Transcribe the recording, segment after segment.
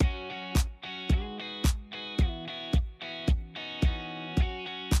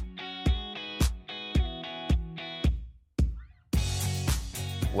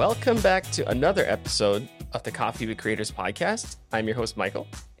Welcome back to another episode of the Coffee with Creators podcast. I'm your host, Michael,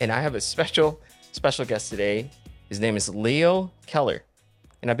 and I have a special guest today. His name is Leo Keller,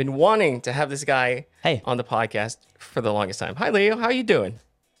 and I've been wanting to have this guy on the podcast for the longest time. Hi, Leo. How are you doing?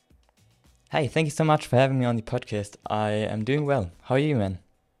 Hey, thank you so much for having me on the podcast. I am doing well. How are you, man?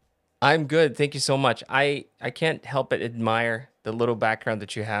 I'm good. Thank you so much. I can't help but admire the little background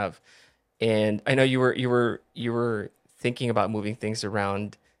that you have. And I know you were thinking about moving things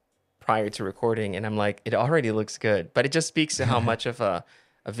around prior to recording, and I'm like, it already looks good. But it just speaks to how much of a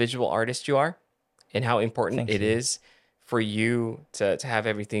visual artist you are and how important it is for you to have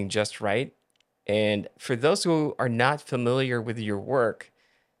everything just right. And for those who are not familiar with your work,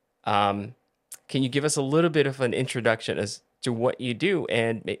 can you give us a little bit of an introduction as to what you do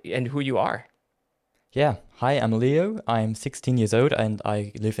and who you are? Yeah. Hi, I'm Leo. I'm 16 years old and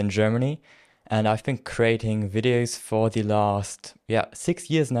I live in Germany. And I've been creating videos for the last 6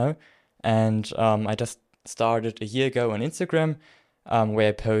 years now. And I just started a year ago on Instagram,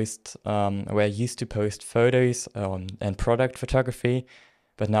 where I used to post photos and product photography.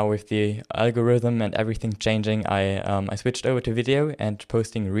 But now with the algorithm and everything changing, I switched over to video and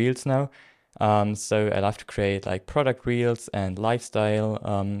posting reels now. So I love to create like product reels and lifestyle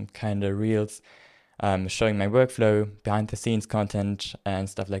kind of reels, showing my workflow, behind the scenes content and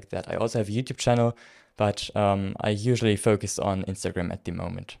stuff like that. I also have a YouTube channel, but I usually focus on Instagram at the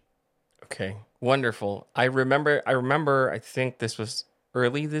moment. Okay, wonderful. I remember, I think this was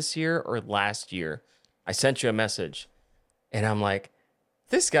early this year or last year. I sent you a message and I'm like,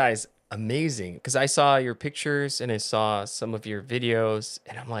 this guy's amazing, because I saw your pictures and I saw some of your videos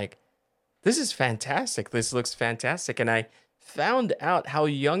and I'm like, this is fantastic. This looks fantastic. And I found out how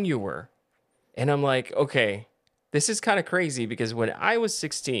young you were. And I'm like, okay, this is kind of crazy, because when I was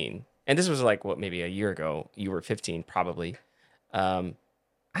 16, and this was like, maybe a year ago, you were 15 probably.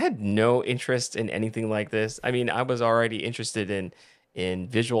 I had no interest in anything like this. I mean, I was already interested in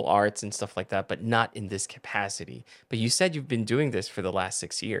visual arts and stuff like that, but not in this capacity. But you said you've been doing this for the last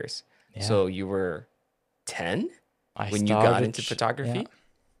 6 years. Yeah. So you were 10 when you got into photography?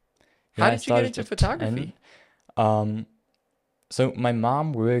 Yeah. How did you get into photography? So my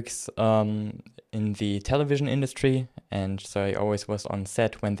mom works in the television industry, and so I always was on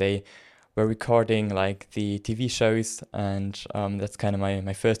set when they were recording like the TV shows, and that's kind of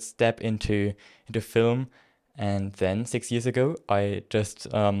my first step into film. And then 6 years ago, I just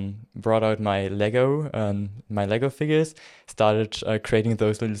brought out my Lego figures, started creating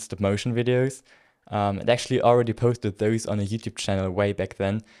those little stop motion videos, and actually already posted those on a YouTube channel way back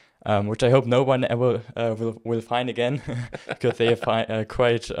then. Which I hope no one ever will find again, because they are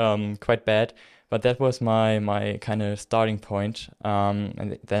quite bad. But that was my kind of starting point,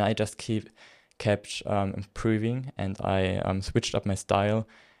 and then I just kept improving, and I switched up my style,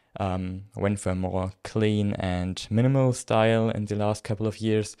 went for a more clean and minimal style in the last couple of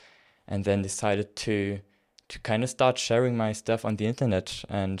years, and then decided to kind of start sharing my stuff on the internet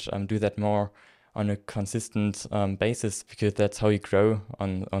and do that more on a consistent basis, because that's how you grow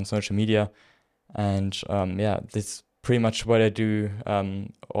on social media. And this is pretty much what I do,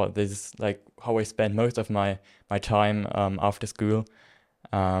 or this is like how I spend most of my time after school.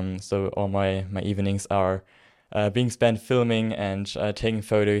 So all my evenings are being spent filming and taking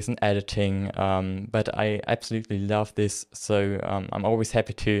photos and editing, but I absolutely love this, so I'm always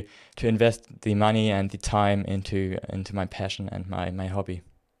happy to invest the money and the time into my passion and my hobby.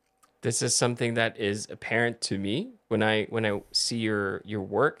 This is something that is apparent to me when I see your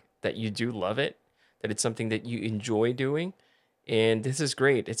work, that you do love it, that it's something that you enjoy doing. And this is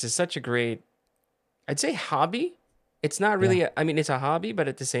great. It's such a great, I'd say, hobby. It's not really, it's a hobby, but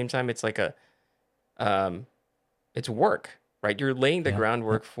at the same time, it's like it's work, right? You're laying the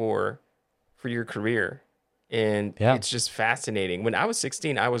groundwork for your career. And it's just fascinating. When I was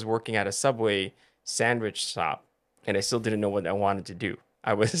 16, I was working at a Subway sandwich shop, and I still didn't know what I wanted to do.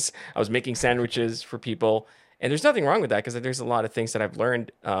 I was making sandwiches for people, and there's nothing wrong with that, because there's a lot of things that I've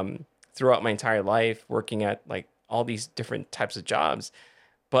learned throughout my entire life working at like all these different types of jobs.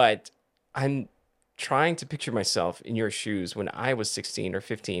 But I'm trying to picture myself in your shoes when I was 16 or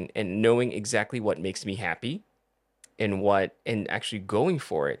 15 and knowing exactly what makes me happy and actually going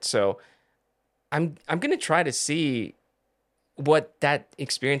for it. So I'm going to try to see what that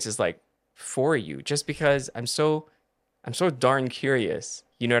experience is like for you, just because I'm so darn curious.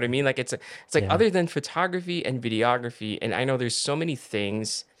 You know what I mean? Like it's like other than photography and videography, and I know there's so many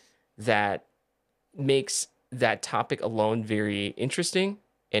things that makes that topic alone very interesting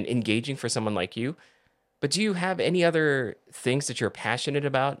and engaging for someone like you. But do you have any other things that you're passionate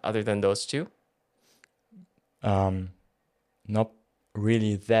about other than those two? Not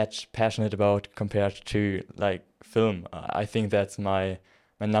really that passionate about compared to like film. I think that's my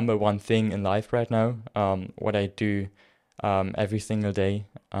number one thing in life right now. What I do every single day,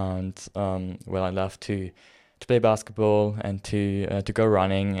 and well, I love to play basketball and to go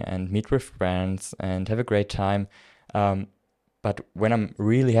running and meet with friends and have a great time. Um, but when I'm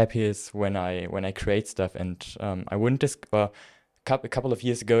really happy is when I create stuff, and I wouldn't just a couple of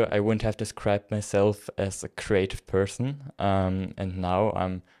years ago, I wouldn't have described myself as a creative person. And now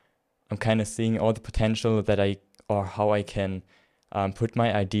I'm kind of seeing all the potential that or how I can put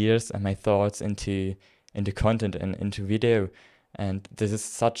my ideas and my thoughts into content and into video. And this is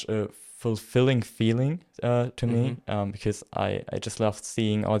such a fulfilling feeling to me, because I just love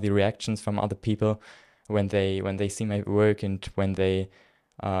seeing all the reactions from other people when they see my work, and when they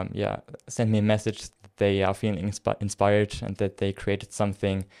send me a message that they are feeling inspired and that they created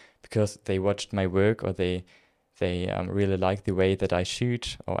something because they watched my work, or they really like the way that I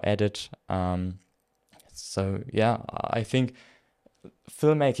shoot or edit. So yeah, I think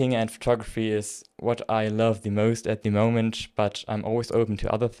filmmaking and photography is what I love the most at the moment, but I'm always open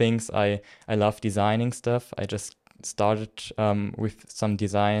to other things. I love designing stuff. I just started with some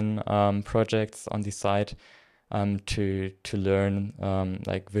design projects on the side, to learn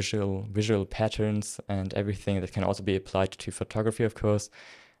like visual patterns and everything that can also be applied to photography, of course.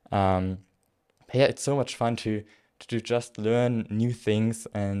 Yeah, it's so much fun to just learn new things,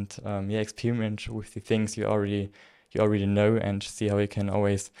 and experiment with the things you already know, and see how you can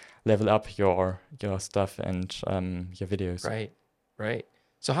always level up your stuff and your videos. Right, right.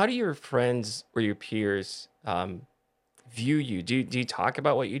 So how do your friends or your peers view you? Do you talk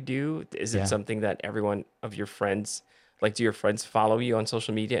about what you do? Is it Yeah, something that everyone of your friends, like, do your friends follow you on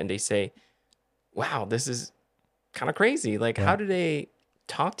social media and they say, "Wow, this is kind of crazy." Like, how yeah. do they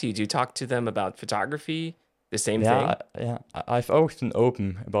talk to you? Do you talk to them about photography? The same Yeah, thing? I've always been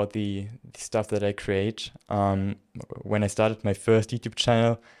open about the stuff that I create. When I started my first YouTube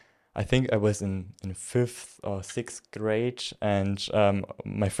channel, I think I was in fifth or sixth grade, and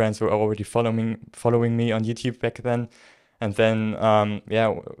my friends were already following me on YouTube back then. And then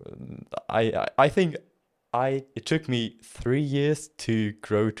I think I it took me 3 years to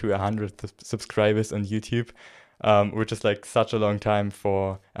grow to 100 subscribers on YouTube, which is like such a long time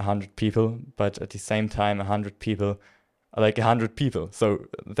for 100 people. But at the same time, 100 people are like 100 people, so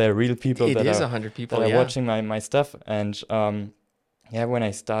they're real people It that is are 100 that people, are yeah. watching my stuff. And yeah, when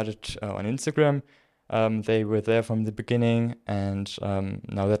I started on Instagram, they were there from the beginning, and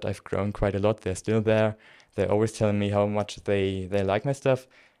now that I've grown quite a lot, they're still there. They're always telling me how much they like my stuff,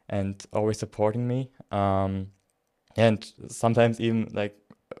 and always supporting me. And sometimes even like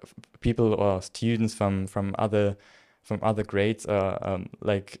people or students from other grades are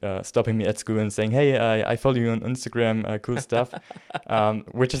like stopping me at school and saying, "Hey, I follow you on Instagram, cool stuff,"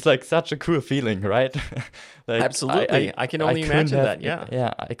 which is like such a cool feeling, right? Like Absolutely. I can I only couldn't imagine have, that, yeah.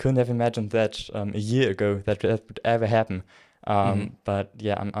 yeah, I couldn't have imagined that a year ago that would ever happen. Hmm. But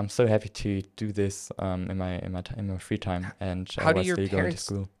yeah, I'm so happy to do this in my free time, and How do while your still going to parents,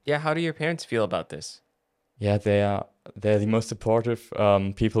 school. yeah, how do your parents feel about this? Yeah, they're the most supportive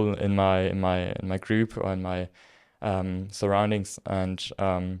people in my group or in my surroundings, and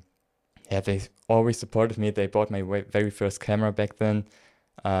yeah, they always supported me. They bought my very first camera back then,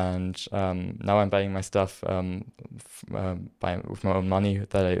 and now I'm buying my stuff with my own money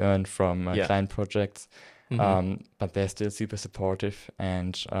that I earned from Yeah. client projects. Hmm. But they're still super supportive,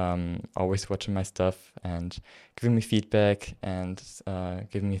 and always watching my stuff and giving me feedback, and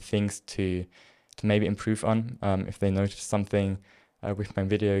giving me things to maybe improve on if they notice something with my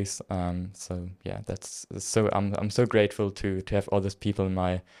videos. So yeah, that's so I'm so grateful to have all those people in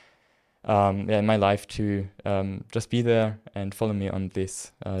my life to just be there and follow me on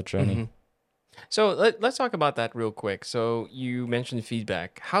this journey. Hmm. So let's talk about that real quick. So you mentioned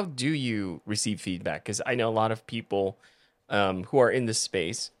feedback. How do you receive feedback? Because I know a lot of people who are in this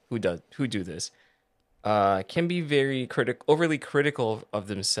space who do this can be very overly critical of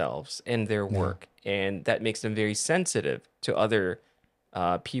themselves and their Yeah. work, and that makes them very sensitive to other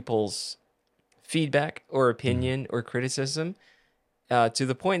people's feedback or Mm. opinion or criticism, to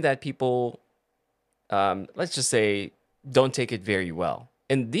the point that people, let's just say, don't take it very well.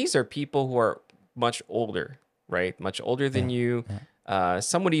 And these are people who are much older, right? Much older than Yeah. you. Yeah.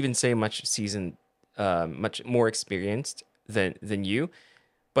 Some would even say much seasoned, much more experienced than you.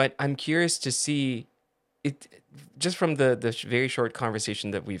 But I'm curious to see it just from the very short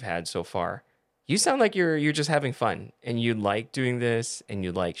conversation that we've had so far. You sound like you're just having fun and you like doing this and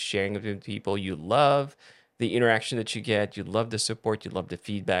you like sharing it with people. You love the interaction that you get. You love the support. You love the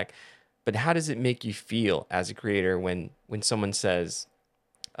feedback. But how does it make you feel as a creator when someone says,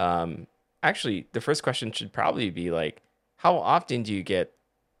 Actually, the first question should probably be like, how often do you get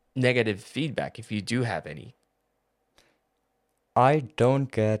negative feedback if you do have any? I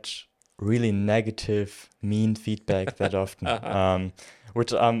don't get really negative, mean feedback that often, Uh-huh.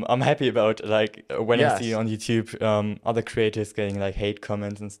 which I'm happy about. Like when I see Yes. on YouTube other creators getting like hate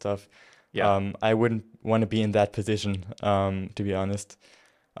comments and stuff, Yeah. I wouldn't want to be in that position, to be honest.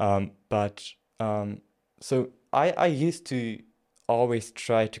 But so I used to always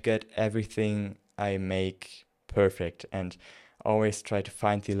try to get everything I make perfect and always try to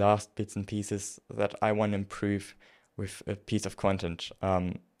find the last bits and pieces that I want to improve with a piece of content,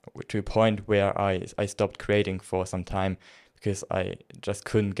 to a point where I stopped creating for some time because I just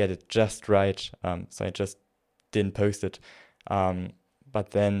couldn't get it just right. So I just didn't post it.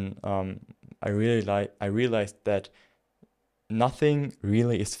 But then I realized that nothing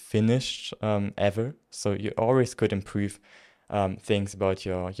really is finished ever. So you always could improve things about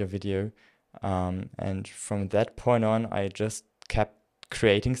your video. And from that point on, I just kept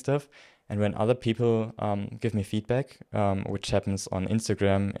creating stuff. And when other people give me feedback, which happens on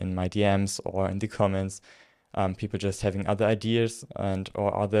Instagram, in my DMs or in the comments, people just having other ideas and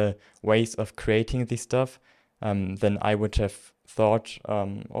or other ways of creating this stuff, than I would have thought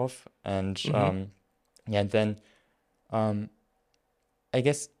of. And Mm-hmm. yeah, and then I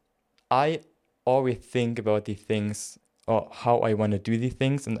guess I always think about the things or how I want to do the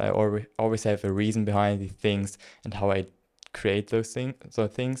things, and I always have a reason behind the things and how I create those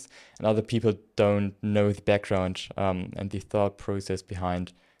things. And other people don't know the background and the thought process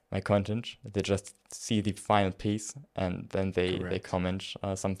behind my content. They just see the final piece and then they Correct. comment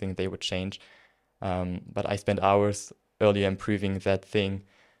something they would change. But I spent hours earlier improving that thing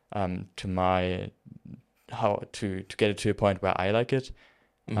to my how to get it to a point where I like it.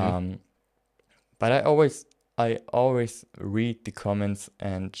 Mm-hmm. Um, but I always read the comments,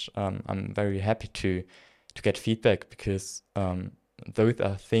 and I'm very happy to get feedback because those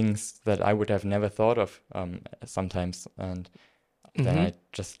are things that I would have never thought of sometimes, and then Mm-hmm. I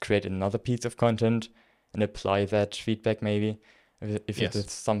just create another piece of content and apply that feedback maybe if it Yes.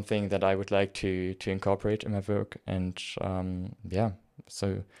 is something that I would like to incorporate in my work, and yeah,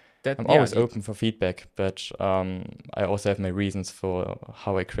 so That I'm yeah, always open for feedback, but I also have my reasons for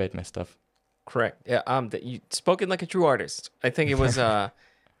how I create my stuff. correct. Yeah, that you spoken like a true artist. I think it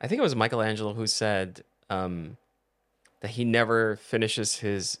was Michelangelo who said that he never finishes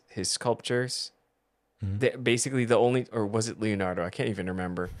his sculptures. Mhm. Basically the only, or was it Leonardo? I can't even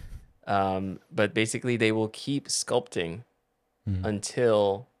remember. But basically they will keep sculpting Mhm.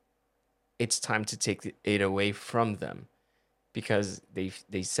 until it's time to take it away from them because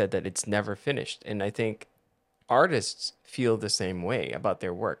they said that it's never finished. And I think artists feel the same way about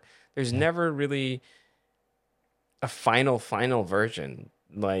their work. There's Yeah. never really a final version.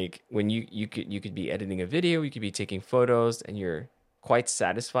 Like when you could be editing a video, you could be taking photos, and you're quite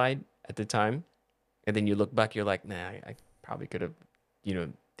satisfied at the time, and then you look back, you're like, nah, I probably could have, you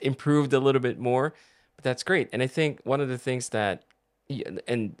know, improved a little bit more, but that's great. And I think one of the things that,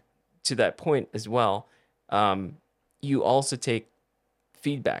 and to that point as well, you also take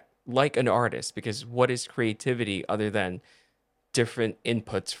feedback like an artist, because what is creativity other than different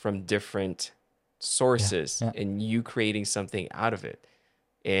inputs from different Yeah. sources Yeah. and you creating something out of it.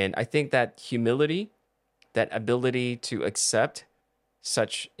 And I think that humility, that ability to accept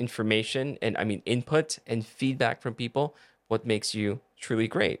such information and I mean input and feedback from people, what makes you truly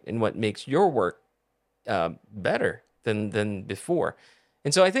great and what makes your work better than before.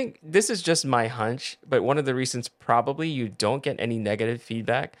 And so I think this is just my hunch, but one of the reasons probably you don't get any negative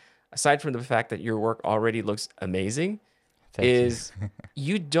feedback, aside from the fact that your work already looks amazing, Thank you. is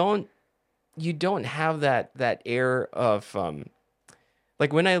you don't you don't have that air of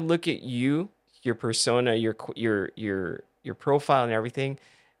like when I look at you, your persona, your profile and everything,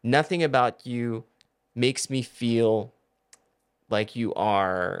 nothing about you makes me feel like you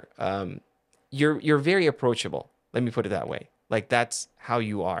are you're very approachable. Let me put it that way. Like that's how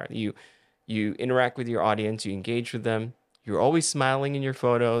you are. You interact with your audience, you engage with them. You're always smiling in your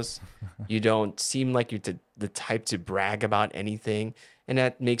photos. You don't seem like you're the type to brag about anything, and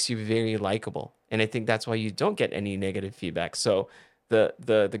that makes you very likable. And I think that's why you don't get any negative feedback. So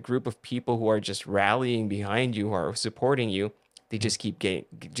the group of people who are just rallying behind you, who are supporting you, they Mhm. just keep getting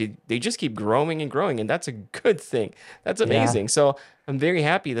they just keep growing and growing, and that's a good thing. That's Yeah. amazing. So I'm very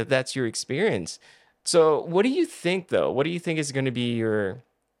happy that that's your experience. So what do you think though? What do you think is going to be your,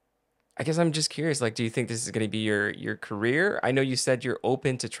 I guess I'm just curious, like do you think this is going to be your career? I know you said you're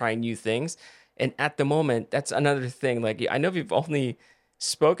open to trying new things, and at the moment that's another thing. Like I know we've only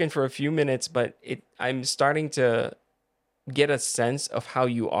spoken for a few minutes, but I'm starting to get a sense of how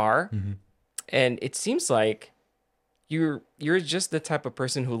you are. Mm-hmm. And it seems like you're just the type of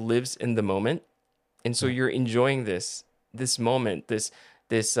person who lives in the moment. And so Yeah. you're enjoying this moment, this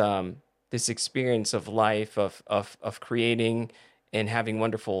experience of life, of creating and having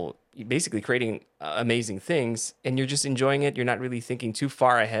wonderful, basically creating amazing things, and you're just enjoying it. You're not really thinking too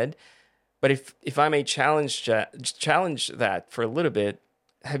far ahead. But if I may challenge that for a little bit,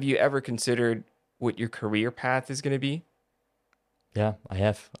 have you ever considered what your career path is going to be? Yeah, I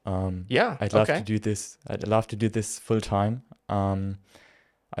have. Yeah. I'd love to Okay. do this. I'd love to do this full time.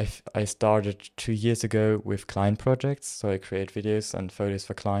 I started 2 years ago with client projects, so I create videos and photos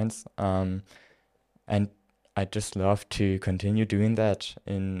for clients. And I just love to continue doing that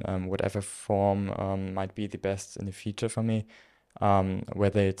in whatever form might be the best in the future for me.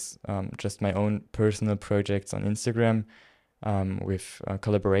 Whether it's just my own personal projects on Instagram, with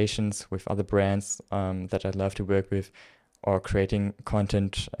collaborations with other brands that I'd love to work with, or creating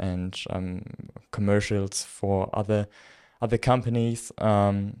content and commercials for other companies.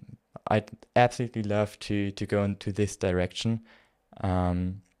 I'd absolutely love to go into this direction.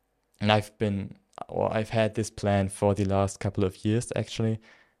 And I've had this plan for the last couple of years actually.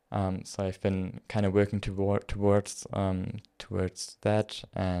 So I've been kind of working towards that,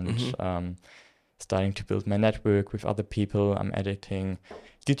 Mm-hmm. and starting to build my network with other people. I'm editing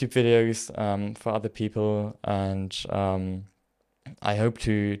YouTube videos for other people, and I hope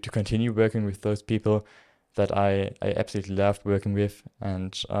to continue working with those people that I absolutely loved working with,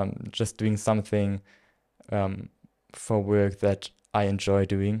 and just doing something for work that I enjoy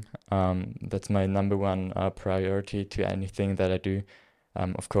doing. That's my number one priority to anything that I do.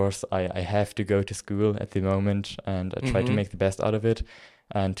 Of course, I have to go to school at the moment, and I try to Mm-hmm. make the best out of it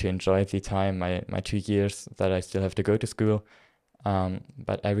and to enjoy the time, my 2 years that I still have to go to school.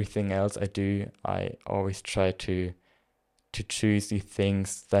 But everything else I do, I always try to choose the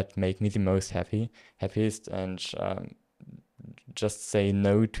things that make me the most happiest, and just say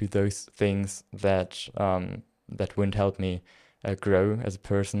no to those things that wouldn't help me grow as a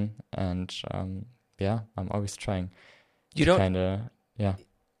person. And yeah, I'm always trying You to don't. kind of, yeah.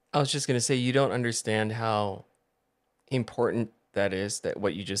 I was just gonna say you don't understand how important that is, that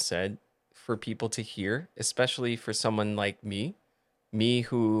what you just said, for people to hear, especially for someone like me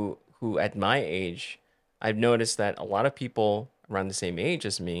who at my age, I've noticed that a lot of people around the same age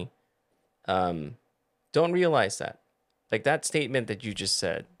as me um, don't realize that. Like that statement that you just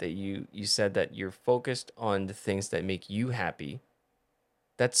said, that you said that you're focused on the things that make you happy.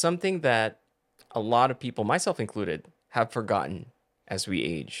 That's something that a lot of people, myself included, have forgotten as we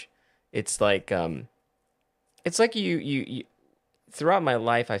age. It's like you throughout my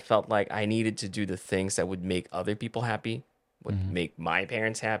life, I felt like I needed to do the things that would make other people happy, would Hmm. make my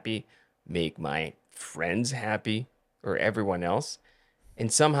parents happy, make my friends happy, or everyone else. And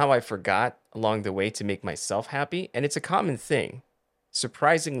somehow I forgot along the way to make myself happy. And it's a common thing,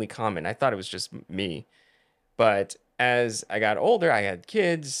 surprisingly common. I thought it was just me. But as I got older, I had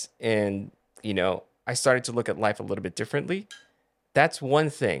kids, and, I started to look at life a little bit differently. That's one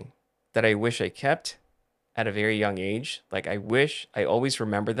thing that I wish I kept at a very young age. Like, I wish I always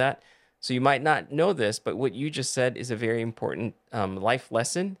remember that. So you might not know this, but what you just said is a very important life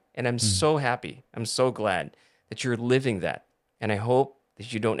lesson. And I'm Hmm. so happy. I'm so glad that you're living that. And I hope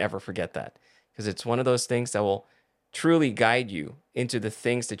that you don't ever forget that, because it's one of those things that will truly guide you into the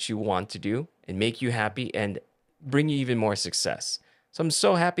things that you want to do and make you happy and bring you even more success. So I'm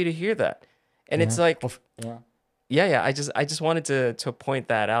so happy to hear that. And it's Yeah. like, Yeah. yeah. I just wanted to point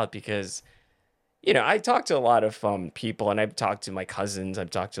that out because I talk to a lot of people, and I've talked to my cousins, I've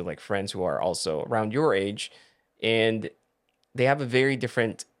talked to like friends who are also around your age, and they have a very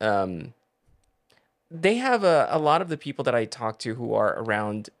different. They have a lot of the people that I talk to who are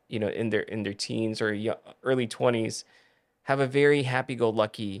around, in their teens or early 20s, have a very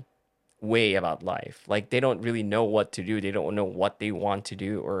happy-go-lucky way about life. Like they don't really know what to do, they don't know what they want to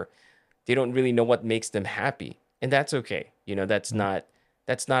do, or they don't really know what makes them happy, and that's okay. Yeah.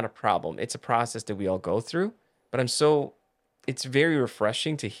 That's not a problem. It's a process that we all go through. But it's very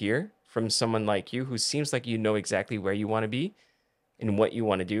refreshing to hear from someone like you who seems like you know exactly where you want to be and what you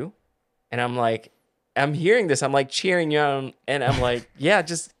want to do. And I'm hearing this, I'm like cheering you on, and I'm like, yeah,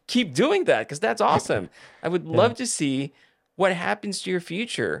 just keep doing that because that's awesome. I would Yeah. love to see what happens to your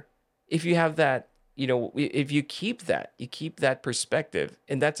future if you have that, if you keep that perspective.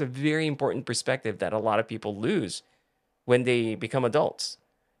 And that's a very important perspective that a lot of people lose when they become adults.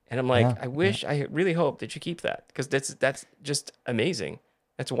 And I'm like, Yeah. Yeah. I really hope that you keep that, because that's just amazing.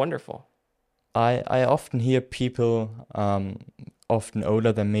 That's wonderful. I often hear people often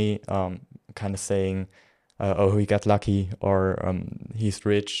older than me kind of saying oh, he got lucky, or he's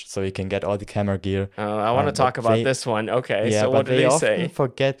rich, so he can get all the camera gear. I want to talk about this one. Okay, yeah, so but what do they they often say?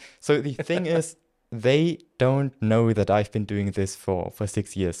 forget. So the thing is, they don't know that I've been doing this for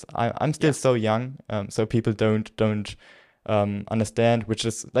 6 years. I'm still Yes. so young, so people don't understand. Which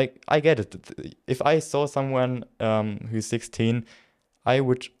is like, I get it. If I saw someone who's 16, I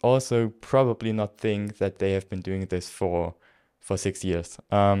would also probably not think that they have been doing this for 6 years.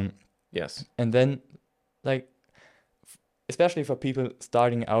 Yes. And then, like, especially for people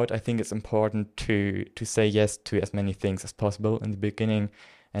starting out, I think it's important to say yes to as many things as possible in the beginning,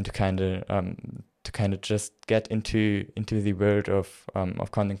 and to kind of just get into the world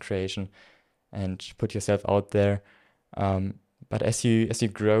of content creation and put yourself out there. But as you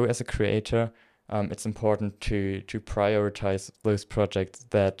grow as a creator, it's important to prioritize those projects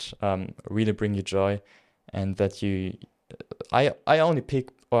that really bring you joy, and that I only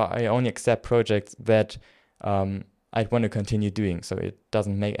pick, or I only accept projects that I'd want to continue doing. So it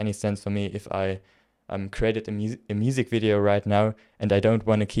doesn't make any sense for me if I created a music video right now and I don't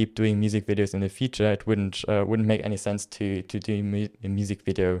want to keep doing music videos in the future. It wouldn't make any sense to do a music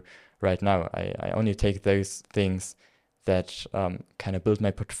video right now. I only take those things that kind of build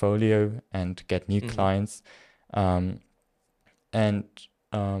my portfolio and get new clients. Yeah,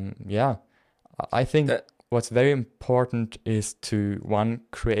 I think what's very important is to, one,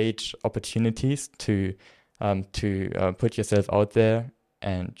 create opportunities to put yourself out there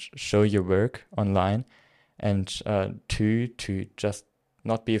and show your work online, and two, to just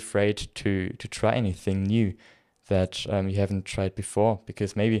not be afraid to try anything new that you haven't tried before.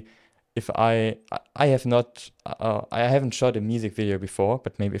 Because maybe if I haven't shot a music video before,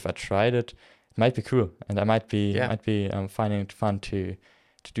 but maybe if I tried it, it might be cool, and I might be finding it fun to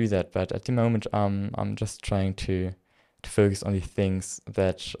do that. But at the moment, I'm just trying to focus on the things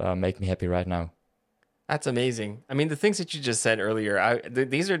that make me happy right now. That's amazing. I mean, the things that you just said earlier,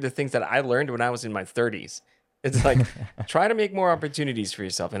 these are the things that I learned when I was in my 30s. It's like, try to make more opportunities for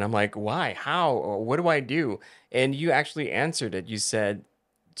yourself. And I'm like, why? How? Or what do I do? And you actually answered it. You said,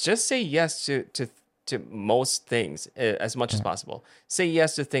 just say yes to most things as much as possible. Say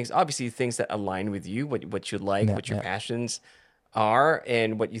yes to things, obviously things that align with you, what you like, what your passions are,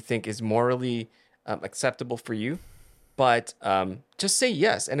 and what you think is morally acceptable for you. But just say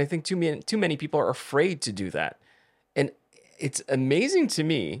yes. And I think too many people are afraid to do that. And it's amazing to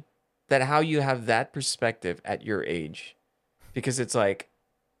me that how you have that perspective at your age, because it's like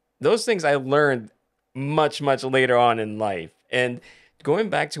those things I learned much, much later on in life. And going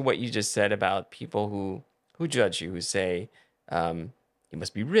back to what you just said about people who judge you, who say he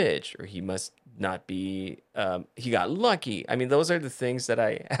must be rich, or he must not be, he got lucky. I mean, those are the things that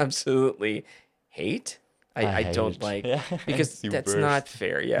I absolutely hate. I don't like, because that's not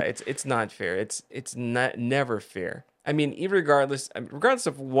fair. Yeah, it's not fair. It's not never fair. I mean, regardless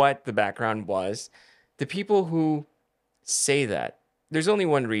of what the background was, the people who say that, there's only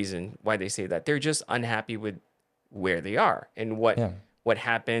one reason why they say that. They're just unhappy with where they are and what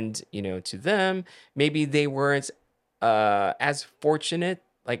happened, to them. Maybe they weren't as fortunate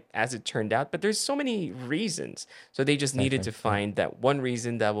like as it turned out, but there's so many reasons. So they just needed to find that one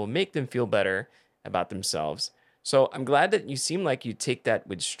reason that will make them feel better about themselves. So I'm glad that you seem like you take that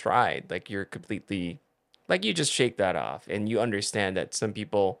with stride, like you're completely, like you just shake that off, and you understand that some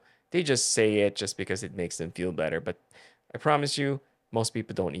people, they just say it just because it makes them feel better. But I promise you, most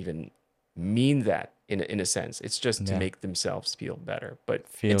people don't even mean that in a sense. It's just to make themselves feel better. But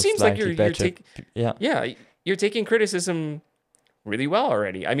it seems like you're taking you're taking criticism really well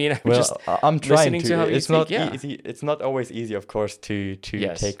already. I mean, I'm trying to. How it's not easy. It's not always easy, of course, to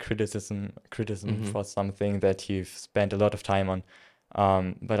take criticism for something that you've spent a lot of time on.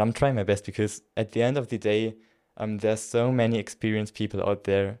 But I'm trying my best, because at the end of the day, there's so many experienced people out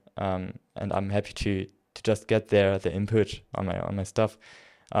there, and I'm happy to just get their input on my stuff.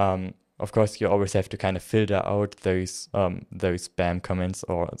 Of course, you always have to kind of filter out those spam comments,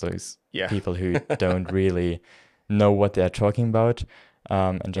 or those people who don't really know what they're talking about,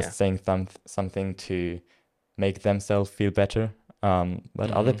 and just saying something to make themselves feel better.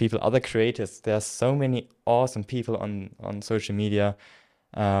 But other people, other creators, there's so many awesome people on social media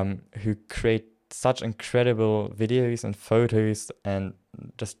who create such incredible videos and photos, and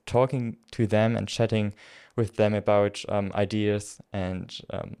just talking to them and chatting with them about ideas and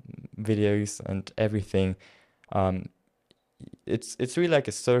videos and everything. It's really like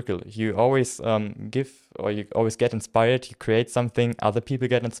a circle. You always give, or you always get inspired. You create something, other people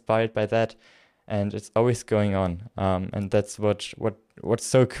get inspired by that, and it's always going on. And that's what's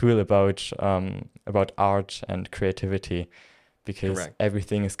so cool about art and creativity, because Correct.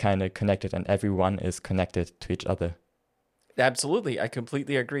 everything is kind of connected and everyone is connected to each other. Absolutely. I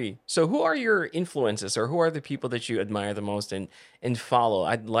completely agree. So who are your influences, or who are the people that you admire the most and follow?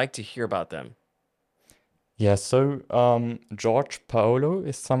 I'd like to hear about them. Yeah, so George Paolo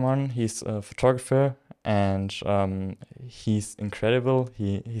is someone, he's a photographer, and he's incredible.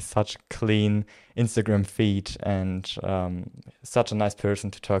 He's such a clean Instagram feed, and such a nice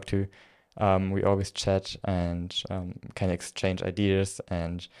person to talk to. We always chat and kind of exchange ideas,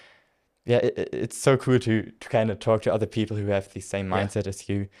 and yeah, it's so cool to kind of talk to other people who have the same Yeah. mindset as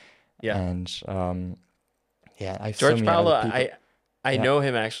you. Yeah. And yeah, I have so George many other Paolo, people. I Yeah, know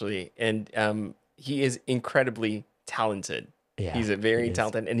him actually, and he is incredibly talented. yeah, He's a he very is.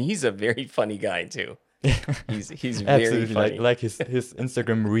 talented, and he's a very funny guy too. He's very Absolutely, funny. like his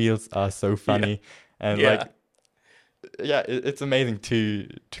Instagram reels are so Yeah. funny, and Yeah. like yeah, it's amazing to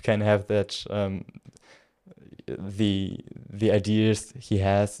kind of have that the ideas he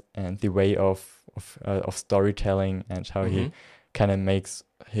has and the way of storytelling and how he Hmm. kind of makes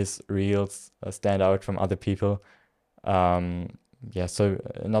his reels stand out from other people. Um, yeah, so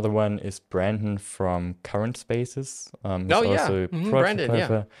another one is Brandon from Current Spaces. He's Oh yeah. also a product Brandon, yeah.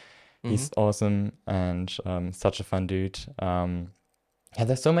 photographer. Hmm. He's awesome and such a fun dude. Yeah,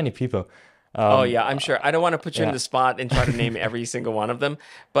 there's so many people. Oh Um, yeah, I'm sure. I don't want to put you in yeah, the spot and try to name every single one of them,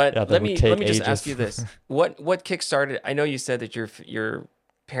 but yeah, that let would me let take me just ask ages. you this: what kickstarted? I know you said that your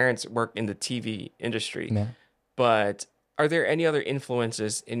parents work in the TV industry, Yeah. but are there any other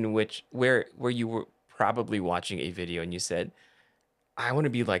influences in which where you were probably watching a video and you said, "I want to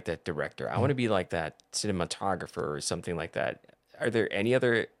be like that director. I Yeah. want to be like that cinematographer or something like that." Are there any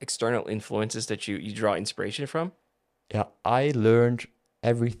other external influences that you draw inspiration from? Yeah, I learned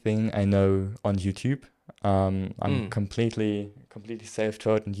everything I know on YouTube. I'm Mm. completely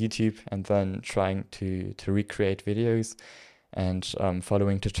self-taught on YouTube, and then trying to recreate videos and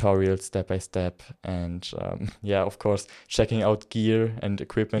following tutorials step by step, and yeah, of course, checking out gear and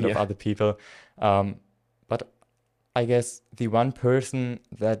equipment of Yeah. other people. But I guess the one person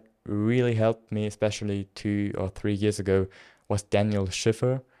that really helped me, especially 2 or 3 years ago, was Daniel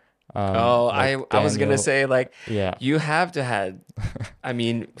Schiffer. Oh, Like I was gonna Daniel, say like yeah, you have to had I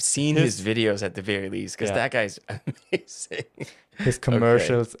mean seen his his videos at the very least because yeah that guy's amazing. his Okay.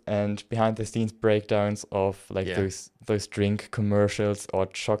 commercials and behind the scenes breakdowns of like Yeah. those drink commercials or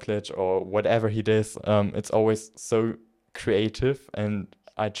chocolate or whatever he does. It's always so creative, and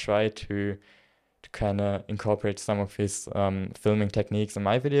I try to kind of incorporate some of his filming techniques in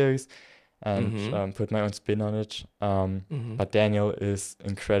my videos and Mm-hmm. put my own spin on it. Mm-hmm. But Daniel is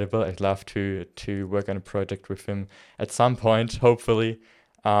incredible. I'd love to work on a project with him at some point, hopefully.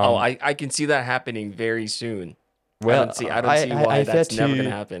 Oh, Um, I can see that happening very soon. well, I don't see why I've had that's never gonna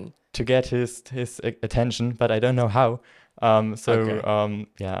happen. to get his attention, but I don't know how. Okay.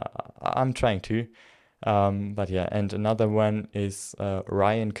 Yeah, I'm trying to. But yeah, and another one is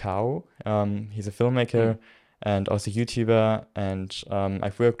Ryan Cow. He's a Mm. filmmaker and also YouTuber, and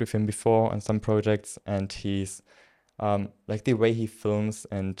I've worked with him before on some projects, and he's like the way he films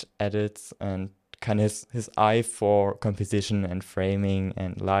and edits and kind of his eye for composition and framing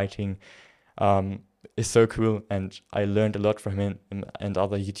and lighting is so cool, and I learned a lot from him and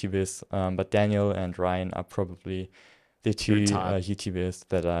other YouTubers. But Daniel and Ryan are probably the Your two top. YouTubers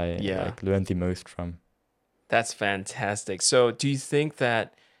that I Yeah. like learned the most from. That's fantastic. So do you think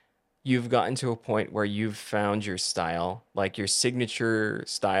that you've gotten to a point where you've found your style, like your signature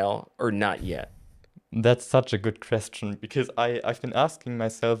style, or not yet? That's such a good question because I've been asking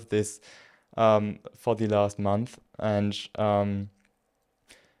myself this for the last month, and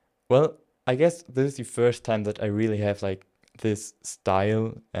well, I guess this is the first time that I really have like this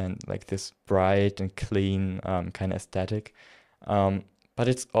style and like this bright and clean kind of aesthetic. Um, but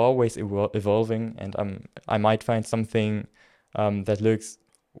it's always evolving, and I might find something that looks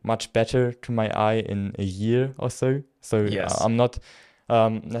much better to my eye in a year or so. So Yes. I'm not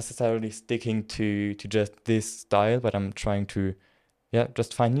necessarily sticking to just this style, but I'm trying to yeah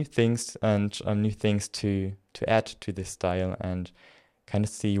just find new things and new things to add to this style and kind of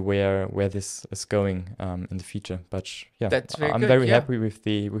see where this is going in the future. But yeah, That's very I'm good. very Yeah. happy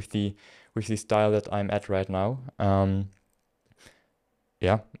with the style that I'm at right now.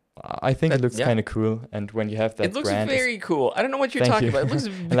 Yeah, I think it That looks yeah. kind of cool, and when you have It that looks brand, very cool. I don't know what you're thank talking you, about. It looks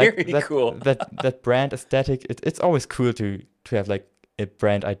and like very cool. that brand aesthetic, it's always cool to have like a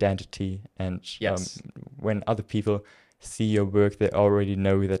brand identity, and Yes. when other people see your work, they already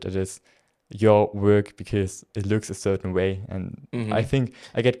know that it is your work because it looks a certain way. And I Mm-hmm. think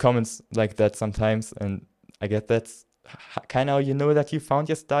I get comments like that sometimes, and I get that's kind of how you know that you found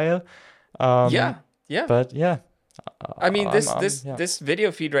your style. Yeah. Um, Yeah. but yeah, I mean, this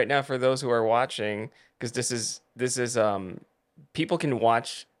video feed right now for those who are watching, because this is people can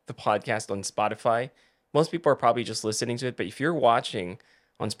watch the podcast on Spotify. Most people are probably just listening to it, but if you're watching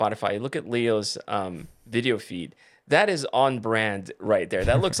on Spotify, look at Leo's video feed. That is on brand right there.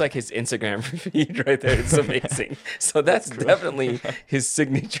 That looks like his Instagram feed right there. It's amazing. So that's definitely his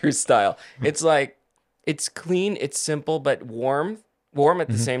signature style. It's like, it's clean, it's simple, but warm at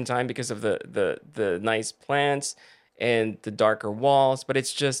the same time because of the nice plants and the darker walls. But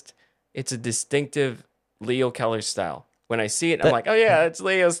it's a distinctive Leo Keller style. When I see it, I'm like, oh yeah, it's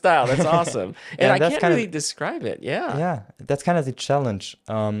Leo's style. That's awesome. And I can't really describe it. Yeah. Yeah, that's kind of the challenge.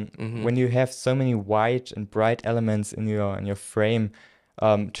 When you have so many white and bright elements in your frame,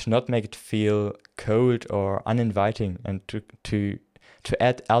 to not make it feel cold or uninviting, and to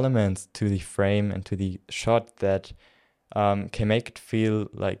add elements to the frame and to the shot that can make it feel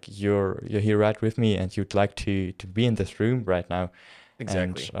like you're here right with me and you'd like to be in this room right now.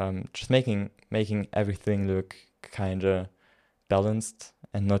 Exactly. And just making everything look kind of balanced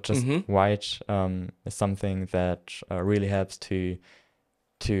and not just white is something that really helps to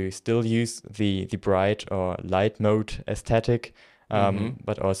still use the bright or light mode aesthetic,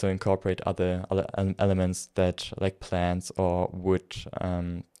 but also incorporate other elements that, like plants or wood,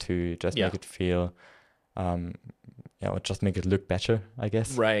 to just make it feel or just make it look better, I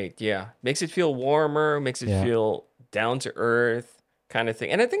guess. Right, yeah. Makes it feel warmer, makes it feel down to earth kind of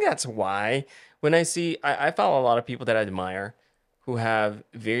thing. And I think that's why when I follow a lot of people that I admire who have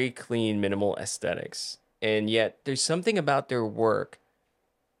very clean, minimal aesthetics. And yet there's something about their work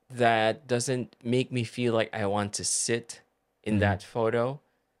that doesn't make me feel like I want to sit in that photo,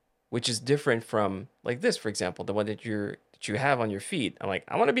 which is different from like this, for example, the one that you have on your feed. I'm like,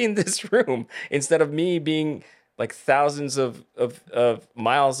 I want to be in this room instead of me being like thousands of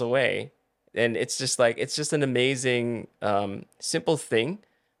miles away. And it's just an amazing, simple thing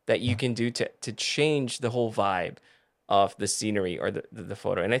that you can do to change the whole vibe of the scenery or the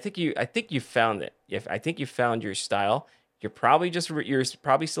photo. And I think you found it. I think you found your style. You're probably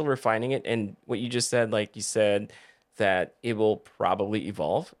still refining it. And what you just said, like you said, that it will probably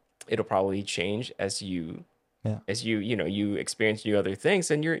evolve. It'll probably change as you you experience new other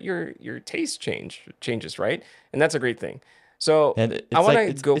things, and your taste changes, right? And that's a great thing. So I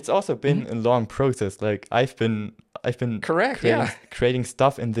want to go. It's also been a long process. Like I've been correct, creating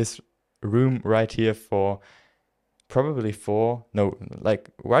stuff in this room right here for probably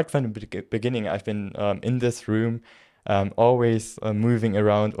right from the beginning. I've been in this room, always moving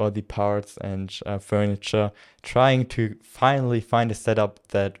around all the parts and furniture, trying to finally find a setup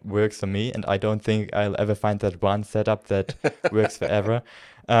that works for me. And I don't think I'll ever find that one setup that works forever.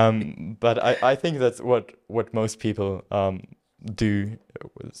 But I think that's what most people do.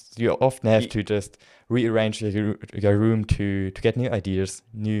 You often have to just rearrange your room to get new ideas,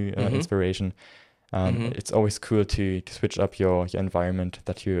 new inspiration. It's always cool to switch up your environment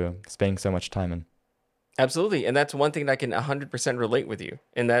that you're spending so much time in. Absolutely. And that's one thing that I can 100% relate with you.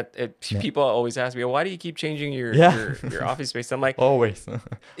 And people always ask me, why do you keep changing your office space? I'm like, always.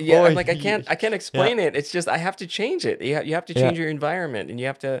 Yeah, always. I'm like, I can't explain it. It's just, I have to change it. You have to change your environment, and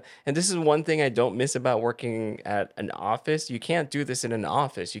and this is one thing I don't miss about working at an office. You can't do this in an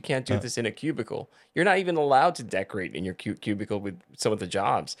office. You can't do this in a cubicle. You're not even allowed to decorate in your cubicle with some of the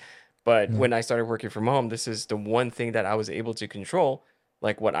jobs. But when I started working from home, this is the one thing that I was able to control,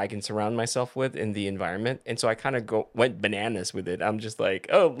 like what I can surround myself with in the environment. And so I kind of went bananas with it. I'm just like,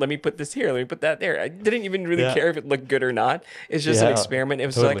 oh, let me put this here. Let me put that there. I didn't even really care if it looked good or not. It's just an experiment. It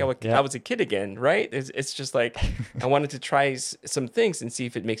was totally. Like I was a kid again, right? It's just like I wanted to try some things and see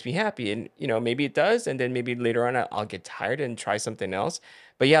if it makes me happy. And, maybe it does. And then maybe later on I'll get tired and try something else.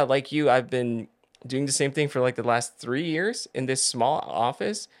 But yeah, like you, I've been doing the same thing for like the last 3 years in this small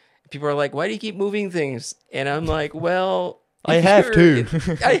office. People are like, why do you keep moving things? And I'm like, well... I have to.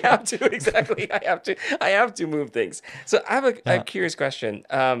 I have to, exactly. I have to move things. So I have a curious question.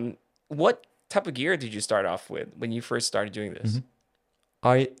 What type of gear did you start off with when you first started doing this?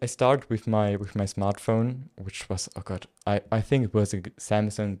 I started with my smartphone, which was, I think it was a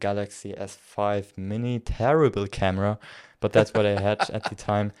Samsung Galaxy S5 Mini. Terrible camera, but that's what I had at the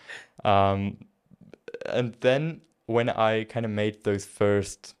time. And then when I kind of made those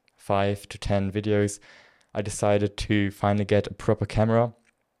first 5 to 10 videos, I decided to finally get a proper camera,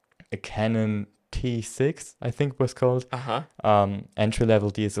 a Canon T6, I think it was called,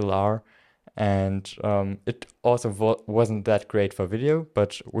 entry-level DSLR, and it also wasn't that great for video,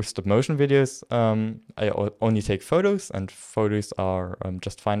 but with stop-motion videos, I only take photos, and photos are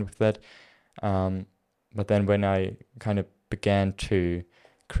just fine with that. But then when I kind of began to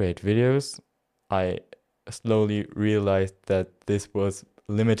create videos, I slowly realized that this was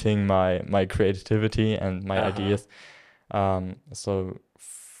limiting my creativity and my ideas. So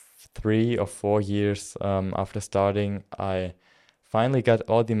 3 or 4 years after starting, I finally got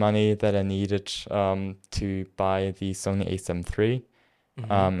all the money that I needed to buy the Sony a7 III.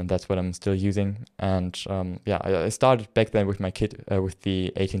 And that's what I'm still using. And I started back then with my kit, with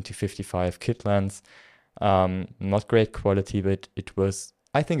the 18-55 kit lens. Not great quality, but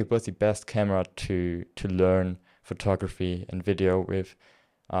I think it was the best camera to learn photography and video with.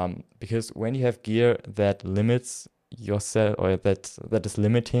 Because when you have gear that limits yourself, or that is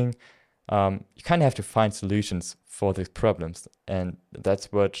limiting, you kind of have to find solutions for these problems, and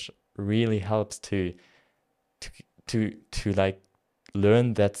that's what really helps to like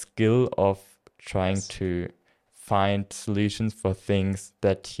learn that skill of trying to find solutions for things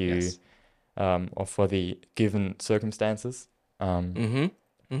that you or for the given circumstances.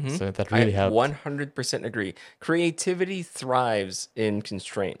 So that really helps. 100% agree. Creativity thrives in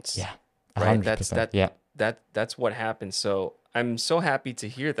constraints. Yeah, 100%. Right. That's what happens. So I'm so happy to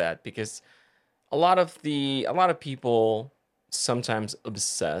hear that, because a lot of people sometimes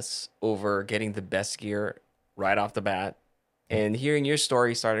obsess over getting the best gear right off the bat. And hearing your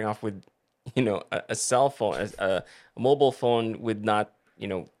story, starting off with, a cell phone, a mobile phone with not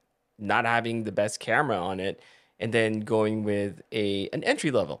having the best camera on it, and then going with an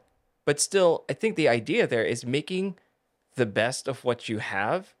entry level. But still, I think the idea there is making the best of what you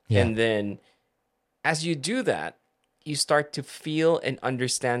have. Yeah. And then as you do that, you start to feel and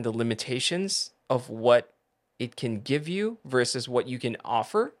understand the limitations of what it can give you versus what you can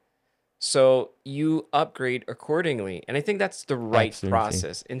offer. So you upgrade accordingly. And I think that's the right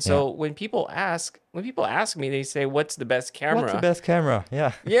process. And so when people ask me, they say, what's the best camera? What's the best camera?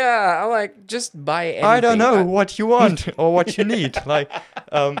 Yeah. Yeah. I'm like, just buy anything. I don't know what you want or what you need. Like,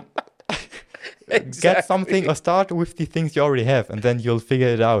 get something, or start with the things you already have, and then you'll figure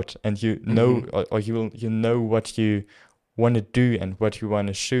it out, and you know, or you know what you want to do and what you want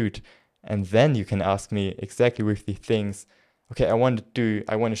to shoot. And then you can ask me exactly with the things. Okay, I want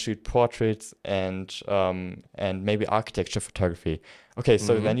to shoot portraits and maybe architecture photography. Okay,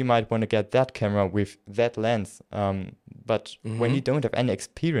 so then you might want to get that camera with that lens. But when you don't have any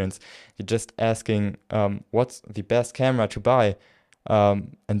experience, you're just asking, what's the best camera to buy?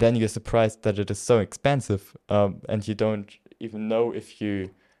 And then you're surprised that it is so expensive, and you don't even know if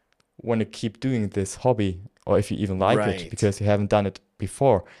you want to keep doing this hobby, or if you even like it, because you haven't done it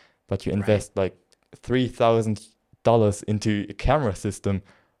before. But you invest like $3,000 into a camera system.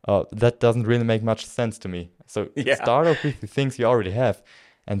 That doesn't really make much sense to me. So start off with the things you already have,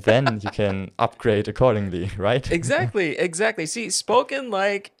 and then you can upgrade accordingly, right? Exactly. See, spoken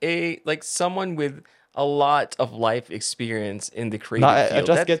like someone with a lot of life experience in the creative field.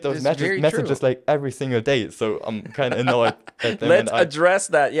 I just get those messages like every single day, so I'm kind of annoyed at them. Let's address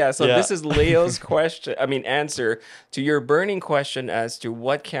that. This is Leo's answer to your burning question as to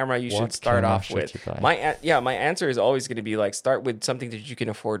what camera you should start off with. My answer is always going to be like, start with something that you can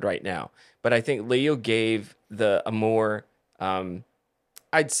afford right now. But I think Leo gave a more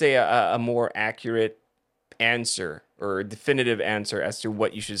accurate answer, or definitive answer as to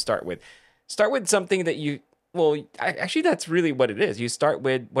what you should start with. Start with something that actually that's really what it is. You start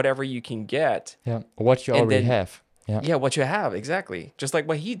with whatever you can get. Yeah, what you already have. Yeah, what you have, exactly. Just like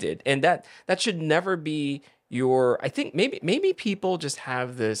what he did. And that should never be I think maybe people just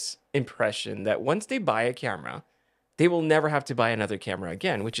have this impression that once they buy a camera, they will never have to buy another camera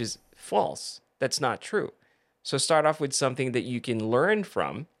again, which is false. That's not true. So start off with something that you can learn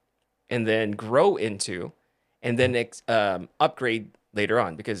from, and then grow into, and then upgrade later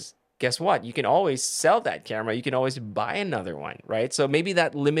on, because guess what? You can always sell that camera. You can always buy another one, right? So maybe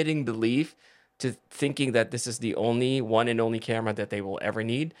that limiting belief to thinking that this is the only one and only camera that they will ever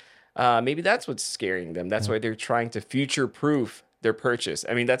need, maybe that's what's scaring them. That's why they're trying to future-proof their purchase.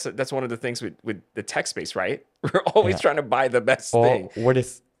 I mean, that's one of the things with the tech space, right? We're always trying to buy the best thing. What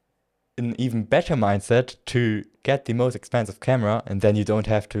is an even better mindset, to get the most expensive camera, and then you don't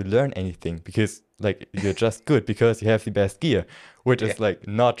have to learn anything, because like you're just good because you have the best gear, which is like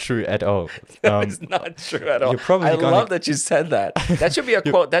not true at all. It's not true at all. I love that you said that. That should be a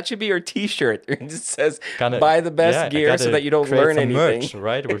quote. That should be your T-shirt. It just says, "Buy the best gear so that you don't learn anything." Merch,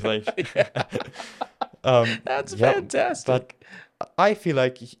 right? With like, that's fantastic. But I feel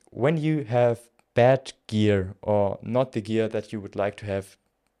like when you have bad gear, or not the gear that you would like to have,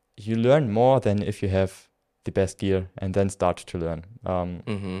 you learn more than if you have the best gear and then start to learn.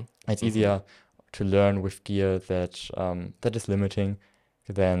 It's easier to learn with gear that is limiting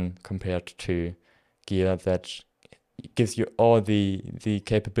than compared to gear that gives you all the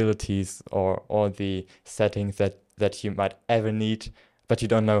capabilities or all the settings that you might ever need, but you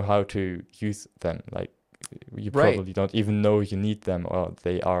don't know how to use them. Like you Right. probably don't even know you need them or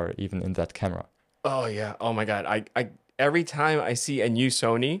they are even in that camera. Oh yeah. Oh my God. I every time I see a new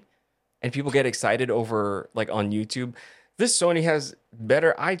Sony and people get excited over like on YouTube, this Sony has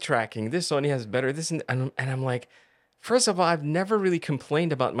better eye tracking. This Sony has better this and I'm like, first of all, I've never really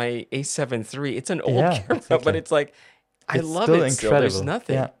complained about my A7 III. It's an old Yeah, camera, but exactly. it's like I It's love still it still. There's incredible.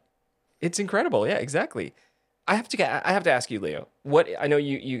 nothing. Yeah. It's incredible. Yeah, exactly. I have to ask you, Leo. What I know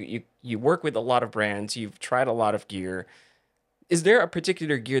you work with a lot of brands. You've tried a lot of gear. Is there a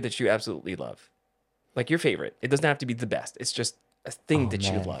particular gear that you absolutely love? Like your favorite? It doesn't have to be the best. It's just a thing Oh that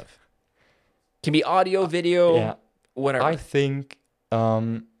you man. love. Can be audio, video, Yeah. I whatever. think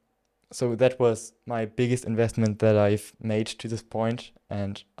so that was my biggest investment that I've made to this point,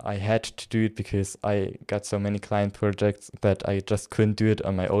 and I had to do it because I got so many client projects that I just couldn't do it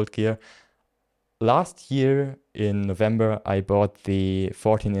on my old gear. Last year in November, I bought the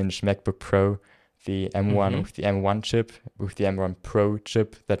 14-inch MacBook Pro, the M1 Mm-hmm. with the M1 chip, with the M1 Pro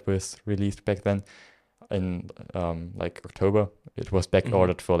chip that was released back then in like October. It was back Mm-hmm.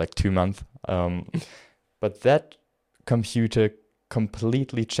 ordered for like 2 months. But that computer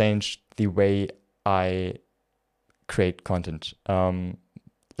completely changed the way I create content.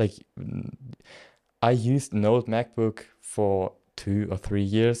 Like I used an old MacBook for 2 or 3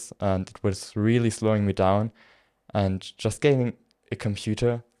 years, and it was really slowing me down. And just getting a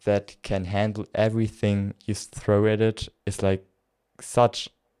computer that can handle everything you throw at it is like such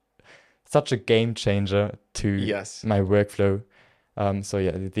such a game changer to Yes. my workflow. So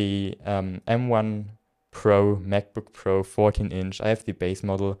yeah, the M1 Pro, MacBook Pro 14 inch, I have the base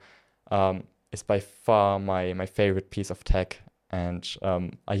model, is by far my favorite piece of tech. And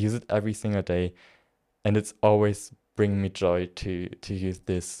I use it every single day. And it's always bringing me joy to use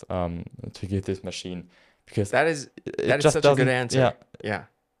this machine because That is it that is just such a good doesn't, yeah, answer. Yeah.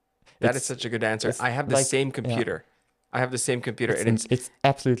 That is it's such a good answer. it's I have the like, same yeah, computer. I have the same computer and it's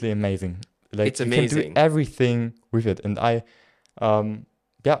absolutely amazing. it's Like you can do amazing. everything with it, and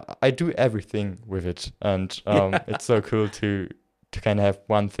yeah, I do everything with it, and Yeah. it's so cool to kind of have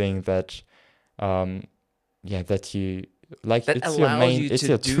one thing that um yeah, that you like. That allows you It's to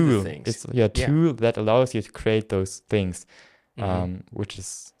your do the tool. things. It's your Yeah. tool that allows you to create those things, Mm-hmm. which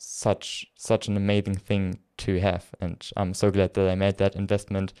is such an amazing thing to have. And I'm so glad that I made that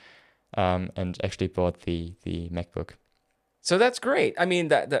investment, and actually bought the MacBook. So that's great. I mean,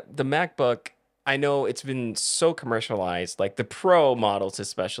 that the MacBook, I know it's been so commercialized, like the Pro models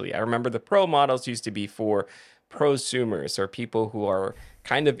especially. I remember the Pro models used to be for prosumers or people who are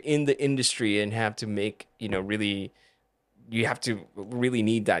kind of in the industry and have to make, really you have to really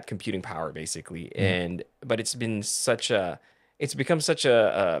need that computing power basically. Yeah, And but it's become such a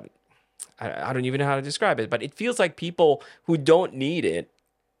I don't even know how to describe it, but it feels like people who don't need it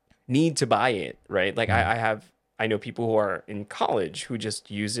need to buy it, right? Like yeah, I know people who are in college who just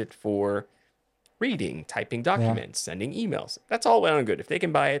use it for reading, typing yeah, documents, sending emails. That's all well and good. If they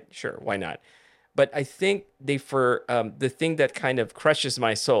can buy it, sure, why not? But I think they for the thing that kind of crushes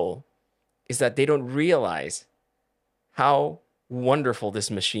my soul is that they don't realize how wonderful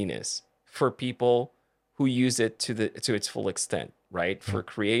this machine is for people who use it to its full extent, right? yeah, For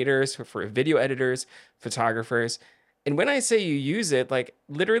creators, for video editors, photographers. And when I say you use it, like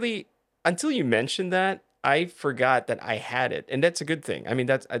literally until you mentioned that, I forgot that I had it. And that's a good thing. I mean,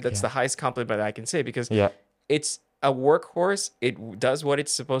 that's yeah, the highest compliment I can say because yeah, it's a workhorse. It does what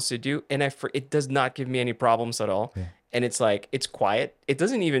it's supposed to do, and it does not give me any problems at all. yeah. And it's like it's quiet. It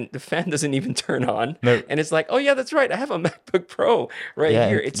doesn't even the fan doesn't even turn on, No, and it's like, oh yeah, that's right. I have a MacBook Pro right yeah,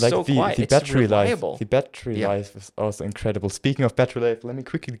 here. and It's like so quiet. It's reliable. the battery Yeah. life is also incredible. Speaking of battery life, let me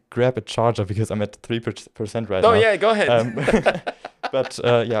quickly grab a charger because I'm at 3% right Oh now. yeah, go ahead. Um, but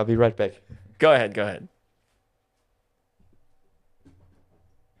yeah, I'll be right back. Go ahead. Go ahead.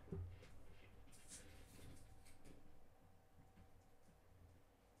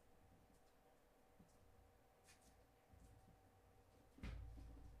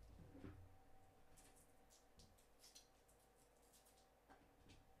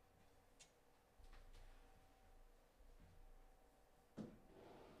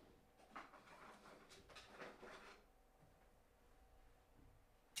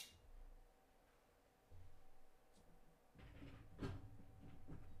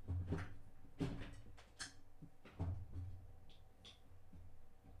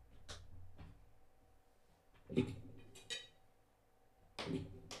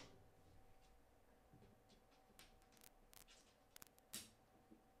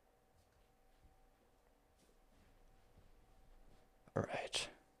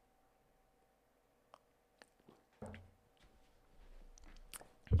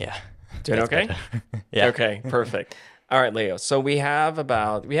 Yeah. Doing okay? Yeah. Okay, perfect. All right, Leo. So we have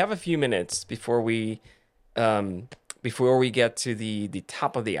a few minutes before we get to the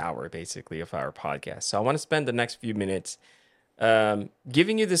top of the hour, basically, of our podcast. So I want to spend the next few minutes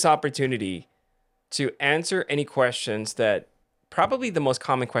giving you this opportunity to answer any questions that probably the most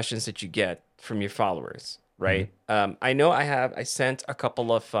common questions that you get from your followers, right? I know I sent a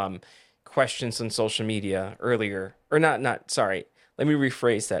couple of questions on social media earlier, or not. Sorry, let me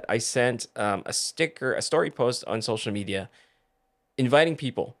rephrase that. I sent a story post on social media, inviting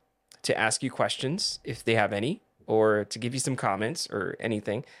people to ask you questions if they have any, or to give you some comments or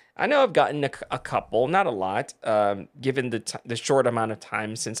anything. I know I've gotten a couple, not a lot, given the short amount of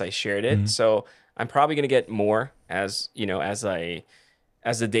time since I shared it. So I'm probably gonna get more as the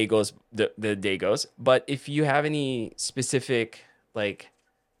day goes. The day goes. But if you have any specific like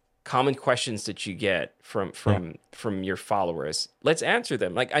common questions that you get from your followers, let's answer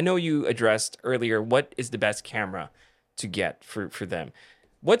them. Like, I know you addressed earlier, what is the best camera to get for them?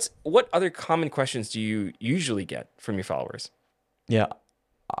 What other common questions do you usually get from your followers? Yeah,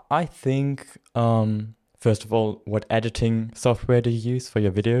 I think first of all, what editing software do you use for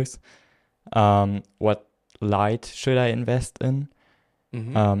your videos? What light should I invest in?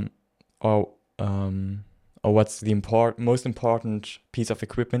 Or what's the most important piece of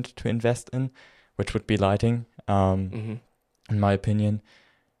equipment to invest in, which would be lighting, in my opinion.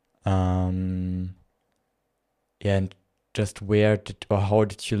 And just how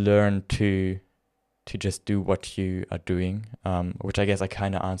did you learn to just do what you are doing, which I guess I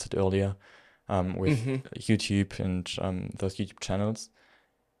kind of answered earlier, with YouTube and those YouTube channels.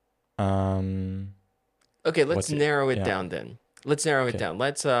 Okay, let's narrow it down then. Let's narrow it down.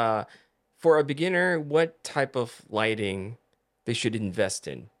 Let's for a beginner, what type of lighting they should invest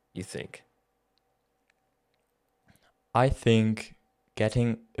in, you think? I think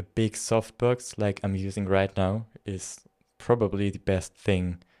getting a big softbox like I'm using right now is probably the best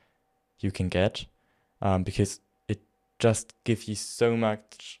thing you can get, because it just gives you so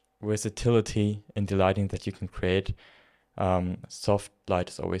much versatility in the lighting that you can create. Soft light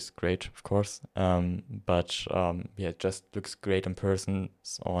is always great, of course, but it just looks great in person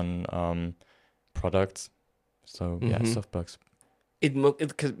on products. So softbox. It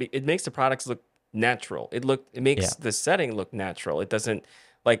makes the products look natural. It makes the setting look natural. It doesn't,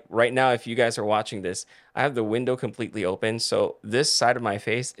 like right now, if you guys are watching this, I have the window completely open, so this side of my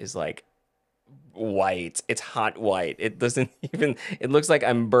face is like white. It's hot white. It looks like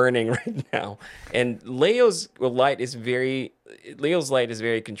I'm burning right now. And Leo's light is very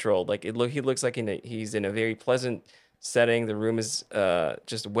controlled. Like he looks like he's in a very pleasant setting. The room is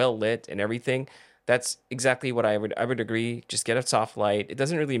just well lit and everything. That's exactly what I would agree. Just get a soft light. It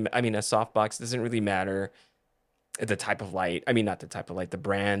doesn't really, I mean, a soft box doesn't really matter the type of light. I mean, not the type of light, the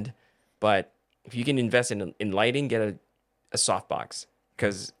brand. But if you can invest in lighting, get a soft box,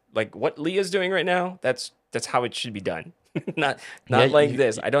 because like what Leah's doing right now, that's how it should be done. not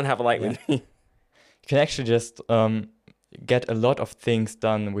this. I don't have a light with me. You can actually just get a lot of things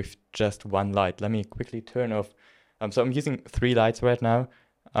done with just one light. Let me quickly turn off. So I'm using 3 lights right now.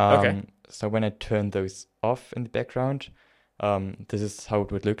 Okay. So when I turn those off in the background, this is how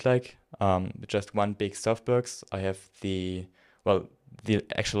it would look like. Just one big softbox. I have the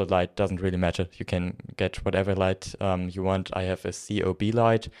actual light doesn't really matter. You can get whatever light you want. I have a COB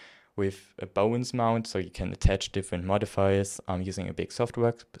light with a Bowens mount, so you can attach different modifiers. I'm using a big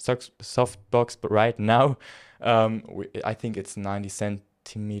softbox, but right now, I think it's 90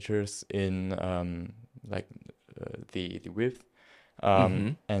 centimeters in the width.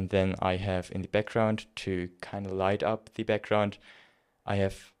 And then I have in the background, to kind of light up the background, I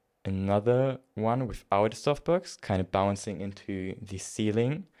have another one without a softbox, kind of bouncing into the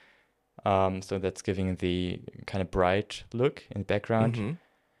ceiling. So that's giving the kind of bright look in the background.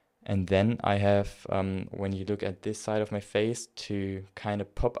 And then I have, when you look at this side of my face, to kind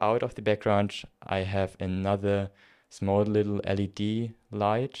of pop out of the background, I have another small little LED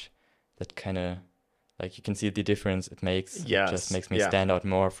light that kind of, like, you can see the difference it makes. Yes. It just makes me stand out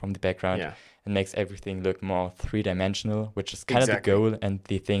more from the background. Yeah. And makes everything look more 3-dimensional, which is kind of the goal and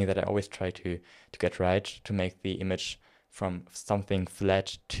the thing that I always try to get right, to make the image from something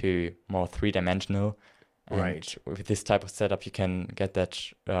flat to more 3-dimensional. And with this type of setup, you can get that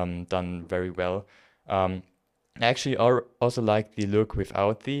done very well. I actually also like the look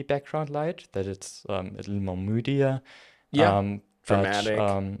without the background light, that it's a little more moodier. Yeah. Dramatic.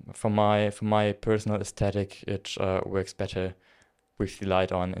 But for my personal aesthetic, it works better with the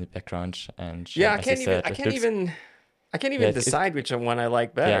light on in the background. And I can't even decide which one I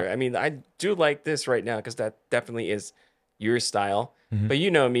like better. Yeah. I mean, I do like this right now because that definitely is, your style. But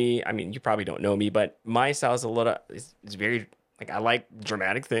you know me. I mean, you probably don't know me, but my style is it's very like I like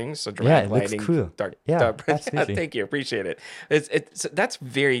dramatic things. So Yeah, dramatic it looks lighting, cool. dark, Yeah, dark. absolutely. Thank you, appreciate it. So that's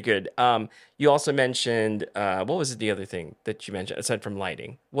very good. You also mentioned what was the other thing that you mentioned aside from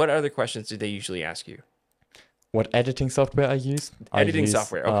lighting? What other questions do they usually ask you? What editing software I use? I Editing use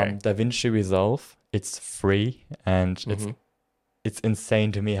software. Okay. DaVinci Resolve. It's free, and it's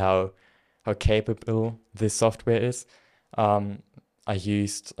insane to me how capable this software is. I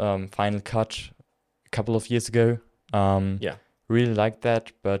used Final Cut a couple of years ago. Yeah. Really liked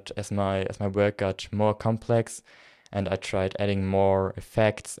that, but as my work got more complex, and I tried adding more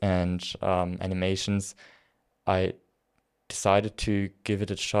effects and animations, I decided to give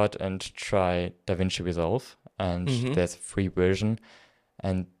it a shot and try DaVinci Resolve. And there's a free version,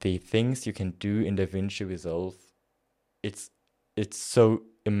 and the things you can do in DaVinci Resolve, it's so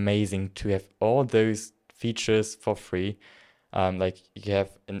amazing to have all those features for free. Like you have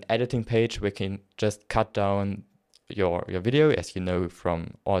an editing page where you can just cut down your video, as you know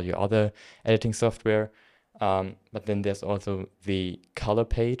from all your other editing software. But then there's also the color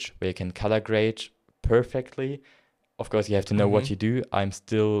page where you can color grade perfectly. Of course, you have to know what you do. I'm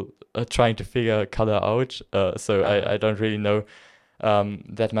still trying to figure color out, so I don't really know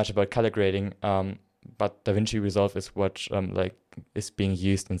that much about color grading. But DaVinci Resolve is what like is being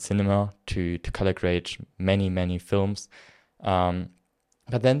used in cinema to color grade many films.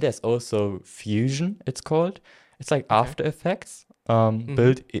 But then there's also Fusion, it's called. It's like After Effects,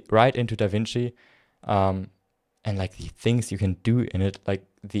 built right into DaVinci. And like the things you can do in it, like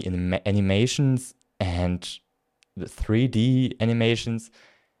the animations and the 3D animations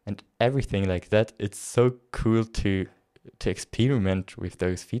and everything like that. It's so cool to experiment with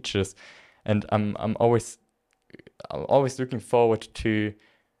those features, and I'm always looking forward to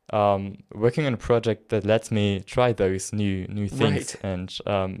working on a project that lets me try those new things. Right.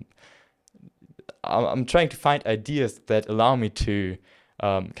 And I'm trying to find ideas that allow me to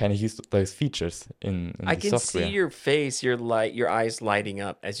kind of use those features in I the can software. see your face, your eyes lighting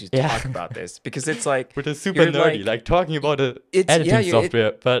up as you talk about this because it's like But it's super nerdy, like talking about editing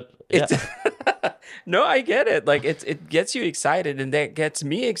software. But yeah, no, I get it. Like it gets you excited, and that gets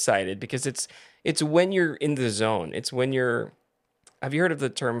me excited because it's when you're in the zone. It's when you're. Have you heard of the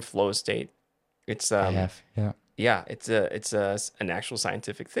term flow state? It's I have. Yeah. Yeah, it's an actual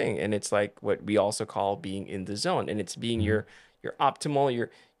scientific thing, and it's like what we also call being in the zone, and it's being your optimal,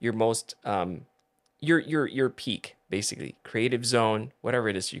 your most your peak, basically creative zone, whatever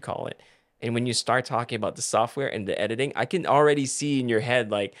it is you call it. And when you start talking about the software and the editing, I can already see in your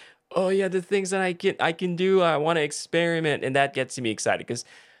head like, oh yeah, the things that I can do, I want to experiment, and that gets me excited because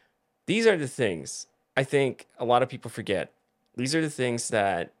these are the things I think a lot of people forget. These are the things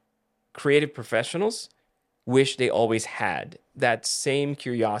that creative professionals wish they always had, that same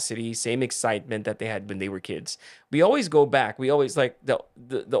curiosity, same excitement that they had when they were kids. We always go back. We always like the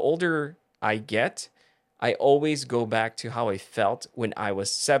older I get, I always go back to how I felt when I was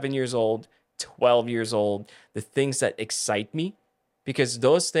 7 years old, 12 years old, the things that excite me, because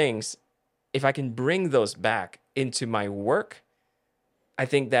those things, if I can bring those back into my work, I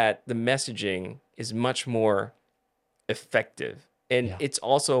think that the messaging is much more effective, and it's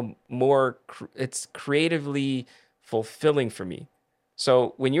also more it's creatively fulfilling for me.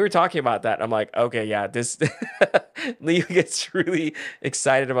 So when you were talking about that, I'm like, okay, yeah, this Leo gets really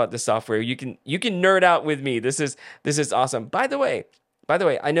excited about the software. You can nerd out with me. This is awesome. By the way,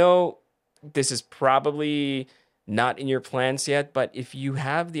 I know this is probably not in your plans yet, but if you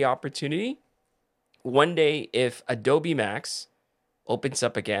have the opportunity one day, if Adobe Max opens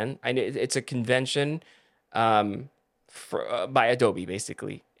up again, I know it's a convention by Adobe,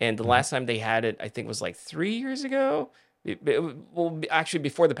 basically. And the last time they had it, I think was like 3 years ago. Well, actually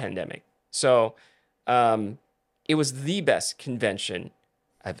before the pandemic. So it was the best convention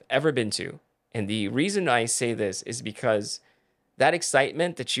I've ever been to. And the reason I say this is because that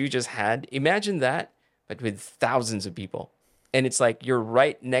excitement that you just had, imagine that, but with thousands of people. And it's like you're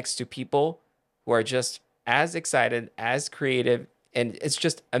right next to people who are just as excited, as creative, and it's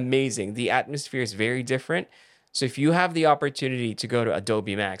just amazing. The atmosphere is very different. So if you have the opportunity to go to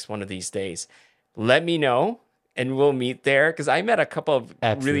Adobe Max one of these days, let me know and we'll meet there, because I met a couple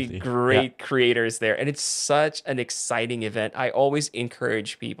of really great creators there, and it's such an exciting event. I always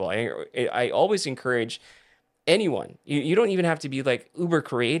encourage people. I always encourage anyone. You don't even have to be like uber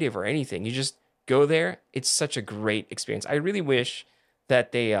creative or anything. You just go there. It's such a great experience. I really wish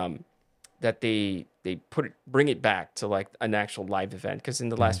that they bring it back to like an actual live event, because in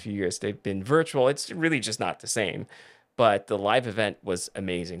the last few years they've been virtual. It's really just not the same. but the live event was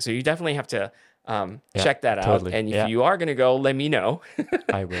amazing. So you definitely have to Yeah, check that out. totally. And if Yeah, you are going to go, let me know.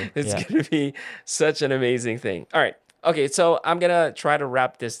 I will. It's Yeah. going to be such an amazing thing. All right. Okay. So I'm going to try to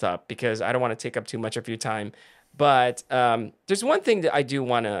wrap this up because I don't want to take up too much of your time. But there's one thing that I do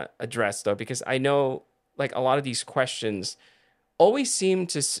want to address, though, because I know like a lot of these questions always seem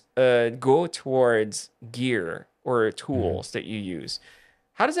to go towards gear or Mhm. tools that you use.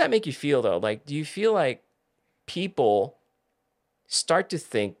 How does that make you feel, though? Like, do you feel like people start to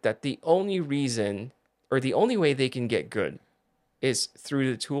think that the only reason or the only way they can get good is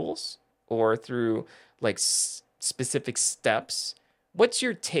through the tools or through like specific steps? What's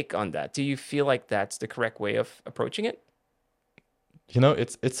your take on that? Do you feel like that's the correct way of approaching it?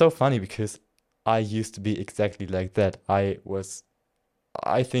 It's so funny because I used to be exactly like that.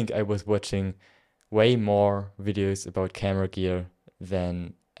 I think I was watching way more videos about camera gear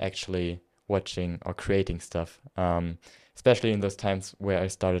than actually watching or creating stuff. Especially in those times where I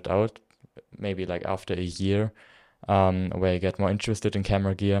started out, maybe like after a year, where I get more interested in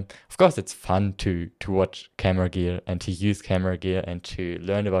camera gear. Of course, it's fun to watch camera gear and to use camera gear and to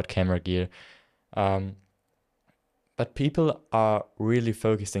learn about camera gear. Um, but people are really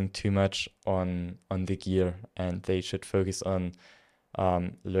focusing too much on the gear, and they should focus on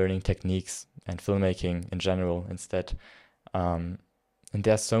learning techniques and filmmaking in general instead. And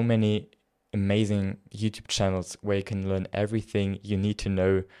there are so many amazing YouTube channels where you can learn everything you need to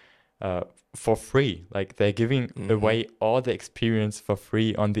know uh, for free. Like they're giving Mm-hmm. away all the experience for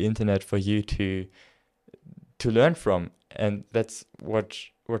free on the internet for you to learn from, and that's what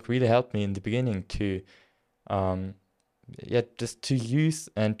really helped me in the beginning to um, yeah, just to use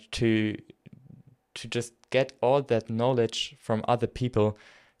and to just get all that knowledge from other people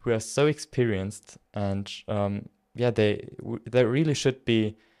who are so experienced. And yeah, there really should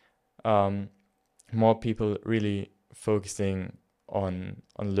be um, more people really focusing on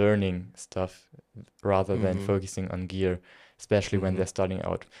learning stuff rather than Mm-hmm. focusing on gear, especially when Mm-hmm. they're starting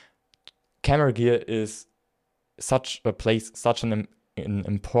out. Camera gear is such an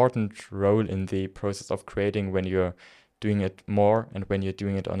important role in the process of creating when you're doing it more and when you're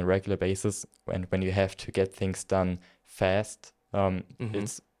doing it on a regular basis and when you have to get things done fast. Mm-hmm.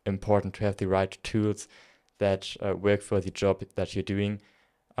 It's important to have the right tools that work for the job that you're doing.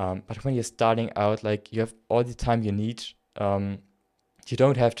 But when you're starting out, like you have all the time you need. You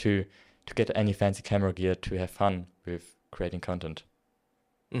don't have to get any fancy camera gear to have fun with creating content.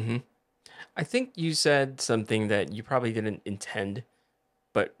 Mm-hmm. I think you said something that you probably didn't intend,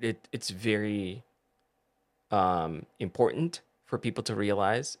 but it's very important for people to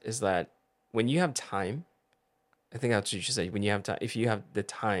realize is that when you have time, I think that's what you should say. When you have time, if you have the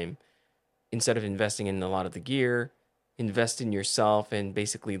time, instead of investing in a lot of the gear, invest in yourself and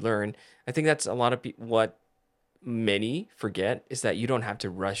basically learn. I think that's a lot of what many forget is that you don't have to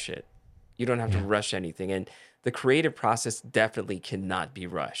rush it. You don't have to Yeah, rush anything. And the creative process definitely cannot be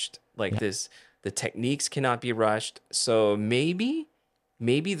rushed. Like yeah, this, the techniques cannot be rushed. So maybe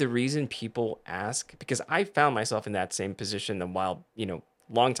the reason people ask, because I found myself in that same position a while,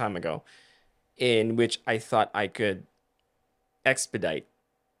 long time ago, in which I thought I could expedite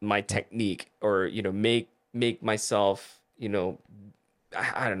my yeah. technique or, make myself,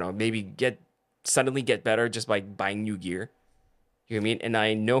 I don't know, maybe suddenly get better just by buying new gear. You know what I mean? And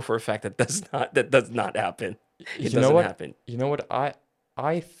I know for a fact that does not happen. It You know doesn't what? happen. You know what?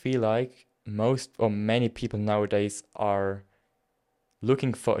 I feel like most or many people nowadays are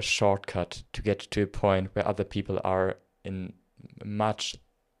looking for a shortcut to get to a point where other people are in much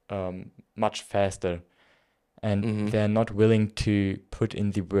much faster, and Mm-hmm. they're not willing to put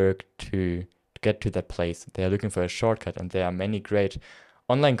in the work to get to that place. They are looking for a shortcut, and there are many great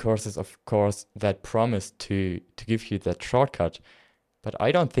online courses, of course, that promise to give you that shortcut. But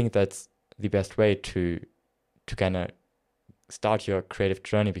I don't think that's the best way to kind of start your creative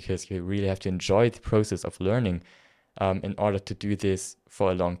journey, because you really have to enjoy the process of learning in order to do this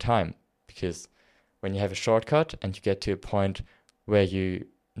for a long time. Because when you have a shortcut and you get to a point where you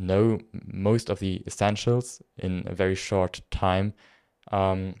know most of the essentials in a very short time,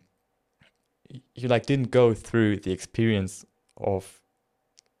 um, you like didn't go through the experience of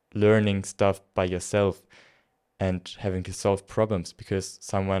learning stuff by yourself and having to solve problems because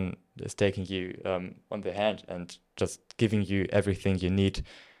someone is taking you on the hand and just giving you everything you need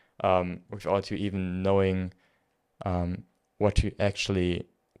without you even knowing um, what you actually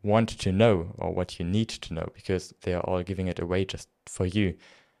want to know or what you need to know, because they are all giving it away just for you.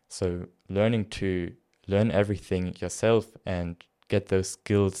 So learning to learn everything yourself and get those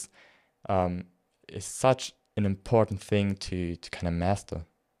skills is such an important thing to kind of master.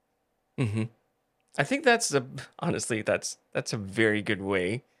 Mm-hmm. I think honestly, that's a very good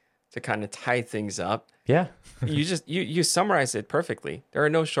way to kind of tie things up. Yeah. You summarize it perfectly. There are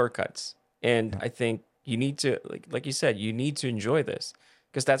no shortcuts. And Yeah. I think you need to, like you said, you need to enjoy this,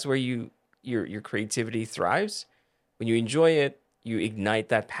 because that's where your creativity thrives. When you enjoy it, you ignite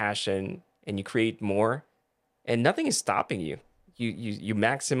that passion and you create more, and nothing is stopping you. You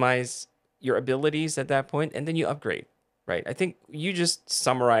maximize your abilities at that point, and then you upgrade, right? I think you just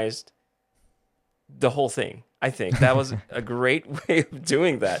summarized the whole thing. I think that was a great way of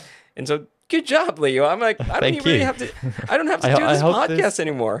doing that. And so good job, Leo. I'm like, I don't Thank really you. have to I don't have to do this podcast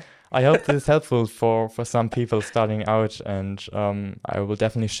anymore. I hope this is helpful for some people starting out, and I will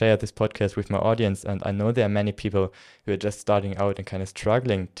definitely share this podcast with my audience. And I know there are many people who are just starting out and kind of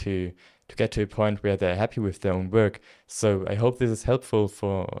struggling to get to a point where they're happy with their own work. So I hope this is helpful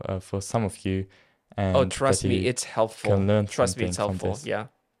for some of you. And trust me, it's helpful. Trust me, it's helpful. Yeah.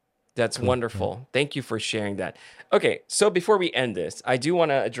 That's cool. Wonderful. Yeah. Thank you for sharing that. Okay, so before we end this, I do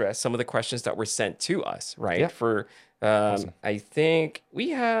want to address some of the questions that were sent to us, right? Yeah. For awesome. I think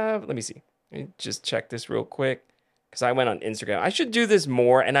we have, let me see. Let me just check this real quick, because I went on Instagram. I should do this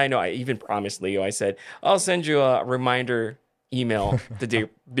more, and I know I even promised Leo, I said, I'll send you a reminder email the day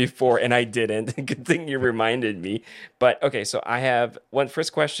before, and I didn't. Good thing you reminded me. But okay, so I have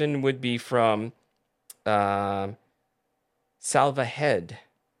first question would be from Salva Head.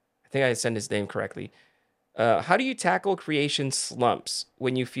 I think I said his name correctly. How do you tackle creation slumps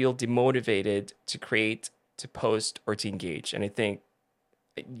when you feel demotivated to create, to post, or to engage? And I think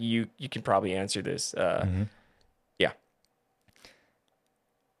you can probably answer this. Yeah.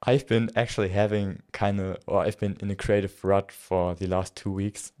 I've been actually having I've been in a creative rut for the last 2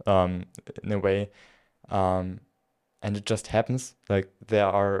 weeks, in a way. And it just happens. Like, there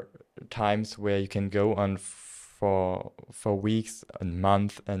are times where you can go on for weeks and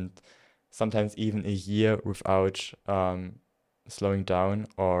months and sometimes even a year without slowing down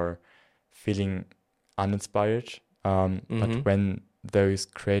or feeling uninspired. But when those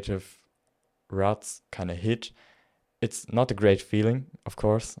creative ruts kind of hit, it's not a great feeling, of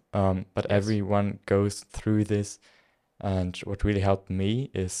course, but everyone goes through this. And what really helped me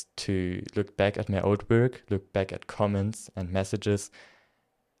is to look back at my old work, look back at comments and messages,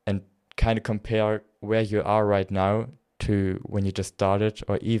 and kind of compare where you are right now to when you just started,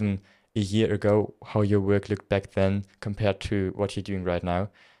 or even a year ago, how your work looked back then compared to what you're doing right now.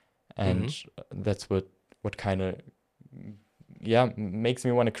 And that's what kind of makes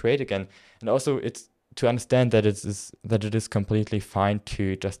me want to create again. And also, it's to understand that it is completely fine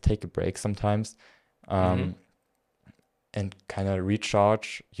to just take a break sometimes, and kind of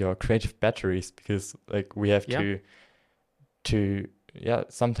recharge your creative batteries, because like we have to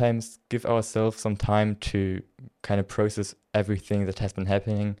sometimes give ourselves some time to kind of process everything that has been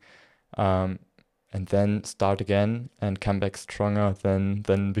happening, and then start again and come back stronger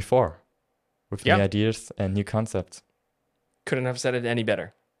than before with new ideas and new concepts. Couldn't have said it any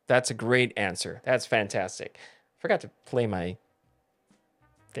better. That's a great answer. That's fantastic. Forgot to play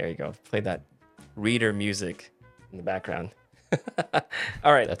there you go. Play that reader music in the background.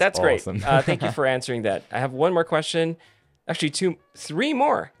 All right, that's awesome. Great. Thank you for answering that. I have one more question. Actually, three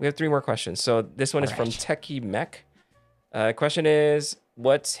more. We have three more questions. So this one is from Techie Mech. Question is,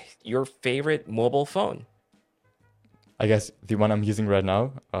 what's your favorite mobile phone? I guess the one I'm using right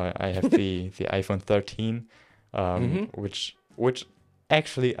now. I have the iPhone 13, which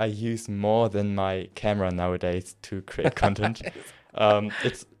actually I use more than my camera nowadays to create content.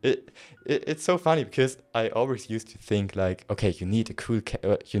 It's so funny, because I always used to think like, okay, you need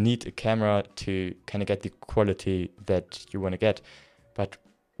a camera to kind of get the quality that you want to get. But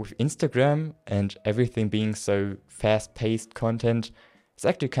with Instagram and everything being so fast-paced content, it's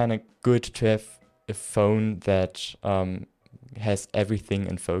actually kind of good to have a phone that has everything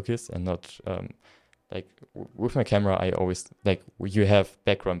in focus, and not like with my camera, I always like you have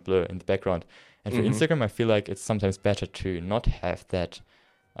background blur in the background. And for Instagram, I feel like it's sometimes better to not have that.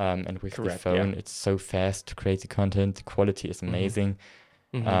 And with the phone, it's so fast to create the content. The quality is amazing.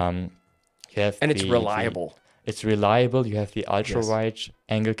 It's reliable. It's reliable. You have the ultra-wide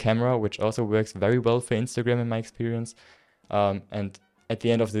angle camera, which also works very well for Instagram in my experience. And at the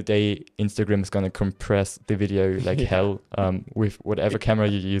end of the day, Instagram is going to compress the video like hell with whatever camera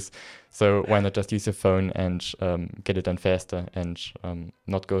you use. So why not just use your phone and get it done faster, and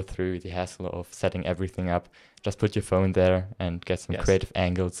not go through the hassle of setting everything up. Just put your phone there and get some creative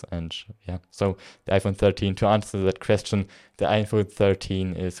angles. And so the iPhone 13, to answer that question, the iPhone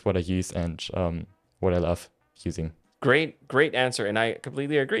 13 is what I use and what I love using. Great answer. And I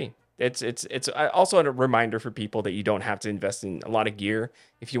completely agree. It's also a reminder for people that you don't have to invest in a lot of gear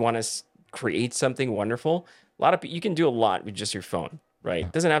if you want to create something wonderful, you can do a lot with just your phone, right?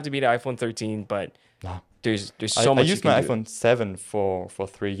 It doesn't have to be the iPhone 13, but No. there's so much I you used can my do. iPhone 7 for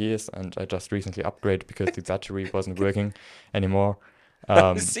 3 years, and I just recently upgraded because the battery wasn't working anymore.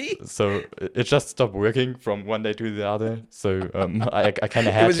 See? So it just stopped working from one day to the other. So I kind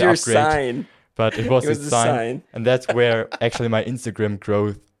of It had was to your upgrade, sign. but it was It was its the sign, sign. and that's where actually my Instagram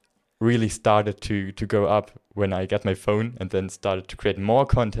growth really started to go up when I got my phone, and then started to create more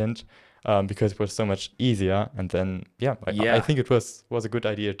content because it was so much easier. And then I think it was a good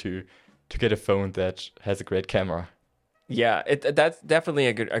idea to get a phone that has a great camera. Yeah, that's definitely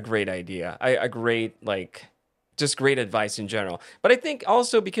a great idea. A great just great advice in general. But I think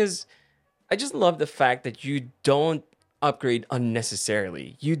also because I just love the fact that you don't upgrade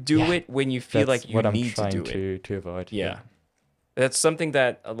unnecessarily. You do it when you feel That's like you what I'm need to trying do it. to avoid. Yeah. That's something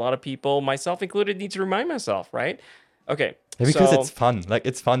that a lot of people, myself included, need to remind myself, right? Okay. Yeah, because so it's fun. Like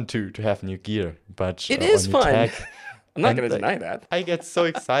it's fun to have new gear, but it or is new fun. tech. I'm not And going to deny that. I get so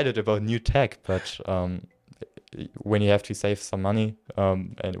excited about new tech, but when you have to save some money,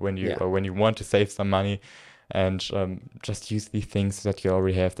 and when you want to save some money, and just use the things that you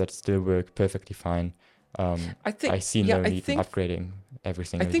already have that still work perfectly fine. I see no need in upgrading every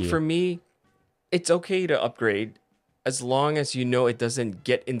single year. I think for me, it's okay to upgrade as long as you know it doesn't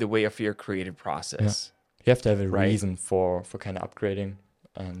get in the way of your creative process. You have to have a reason for kind of upgrading,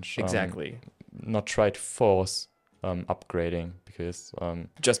 and exactly not try to force upgrading because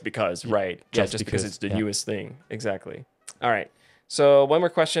just because, right? Just because it's the newest thing. Exactly. All right. So one more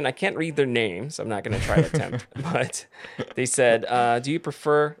question. I can't read their names. I'm not going to try to attempt. But they said, do you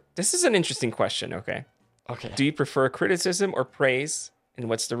prefer... This is an interesting question, okay? Okay. Do you prefer criticism or praise? And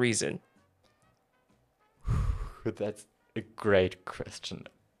what's the reason? That's a great question.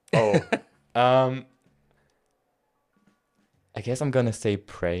 Oh. I guess I'm going to say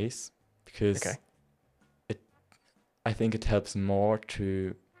praise because I think it helps more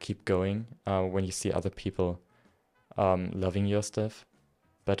to keep going when you see other people loving your stuff.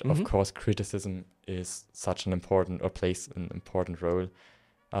 But of course, criticism is such an important, or plays an important role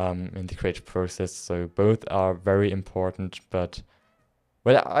in the creative process. So both are very important. But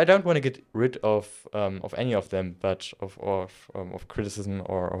well, I don't want to get rid of any of them, but of criticism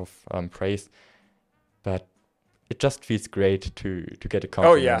or of praise. But it just feels great to get a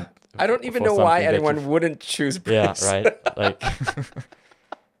compliment. Oh yeah, I don't even know why anyone wouldn't choose praise. Yeah, right. Like.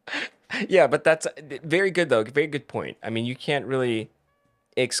 Yeah, but that's very good though. Very good point. I mean, you can't really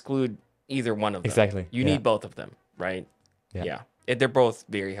exclude either one of them. Exactly. You need both of them, right? Yeah. They're both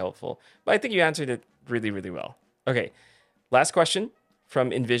very helpful. But I think you answered it really, really well. Okay. Last question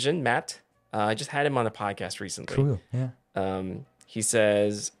from Envision, Matt. I just had him on the podcast recently. Cool. Yeah. He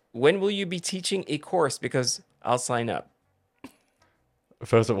says, when will you be teaching a course? Because I'll sign up.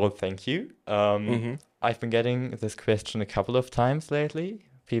 First of all, thank you. I've been getting this question a couple of times lately.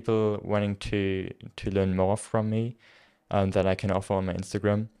 People wanting to learn more from me that I can offer on my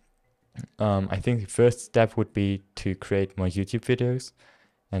Instagram. I think the first step would be to create more YouTube videos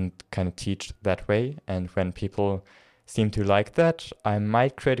and kind of teach that way. And when people seem to like that, I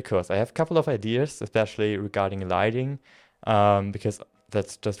might create a course. I have a couple of ideas, especially regarding lighting, because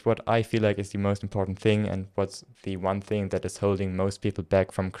that's just what I feel like is the most important thing, and what's the one thing that is holding most people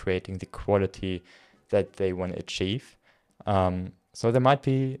back from creating the quality that they want to achieve. So there might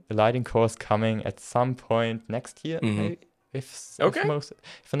be a lighting course coming at some point next year, maybe, if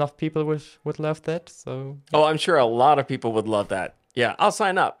enough people would love that. So I'm sure a lot of people would love that. Yeah, I'll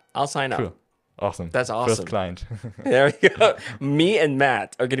sign up. Cool. Awesome. That's awesome. First client. There we go. Me and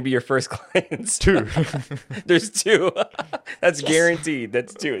Matt are going to be your first clients. 2. There's 2. That's guaranteed.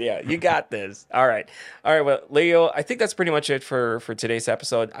 That's 2. Yeah, you got this. All right. Well, Leo, I think that's pretty much it for today's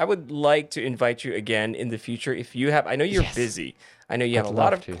episode. I would like to invite you again in the future if you have. I know you're busy. I know you have a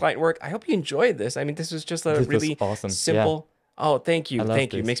lot of client work. I hope you enjoyed this. I mean, this was just a really awesome. Simple. Yeah. Oh, thank you.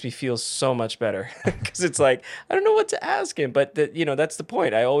 Thank you. It makes me feel so much better because it's like, I don't know what to ask him, but that's the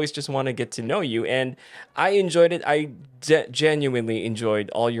point. I always just want to get to know you, and I enjoyed it. I genuinely enjoyed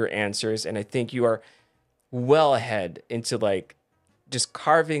all your answers, and I think you are well ahead into like just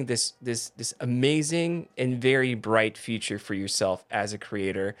carving this amazing and very bright future for yourself as a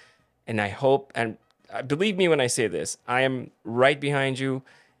creator. And I hope, and believe me when I say this, I am right behind you,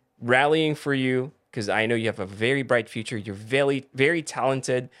 rallying for you, because I know you have a very bright future. You're very, very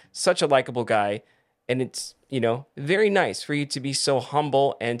talented, such a likable guy. And it's, very nice for you to be so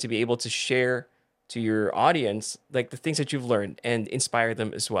humble and to be able to share to your audience like the things that you've learned and inspire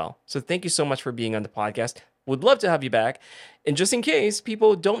them as well. So thank you so much for being on the podcast. Would love to have you back. And just in case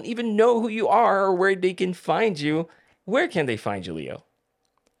people don't even know who you are or where they can find you, where can they find you, Leo?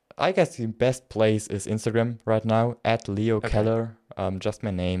 I guess the best place is Instagram right now, at Leo Keller, just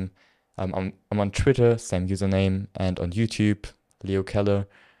my name. I'm on Twitter, same username, and on YouTube, Leo Keller.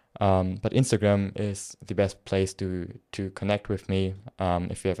 But Instagram is the best place to connect with me.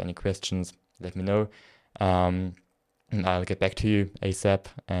 If you have any questions, let me know. And I'll get back to you ASAP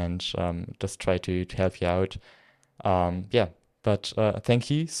and just try to help you out. But thank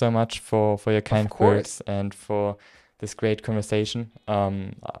you so much for your kind words and for this great conversation.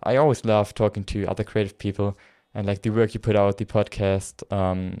 I always love talking to other creative people, and like the work you put out, the podcast,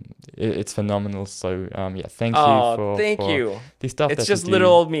 it's phenomenal. So thank you for the stuff. It's just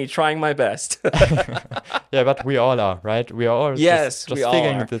little old me trying my best. Yeah, but we all are, right? We are all just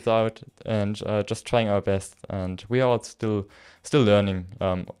figuring this out and just trying our best, and we are all still learning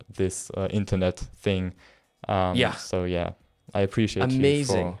this internet thing. So yeah, I appreciate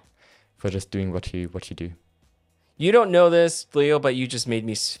you for just doing what you do. You don't know this, Leo, but you just made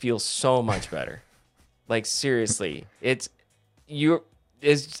me feel so much better. Like, seriously, I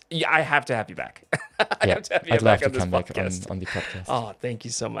have to have you back. I'd love to come back on the podcast. Oh, thank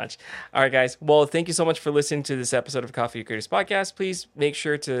you so much. All right, guys. Well, thank you so much for listening to this episode of Coffee Creators Podcast. Please make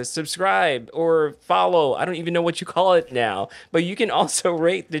sure to subscribe or follow. I don't even know what you call it now, but you can also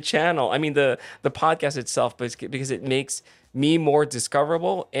rate the channel. I mean, the podcast itself, because it makes me more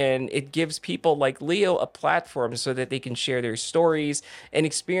discoverable, and it gives people like Leo a platform so that they can share their stories and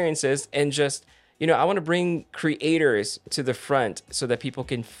experiences, and just, I want to bring creators to the front so that people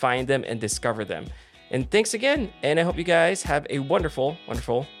can find them and discover them. And thanks again, and I hope you guys have a wonderful,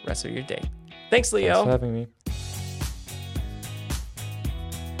 wonderful rest of your day. Thanks, Leo. Thanks for having me.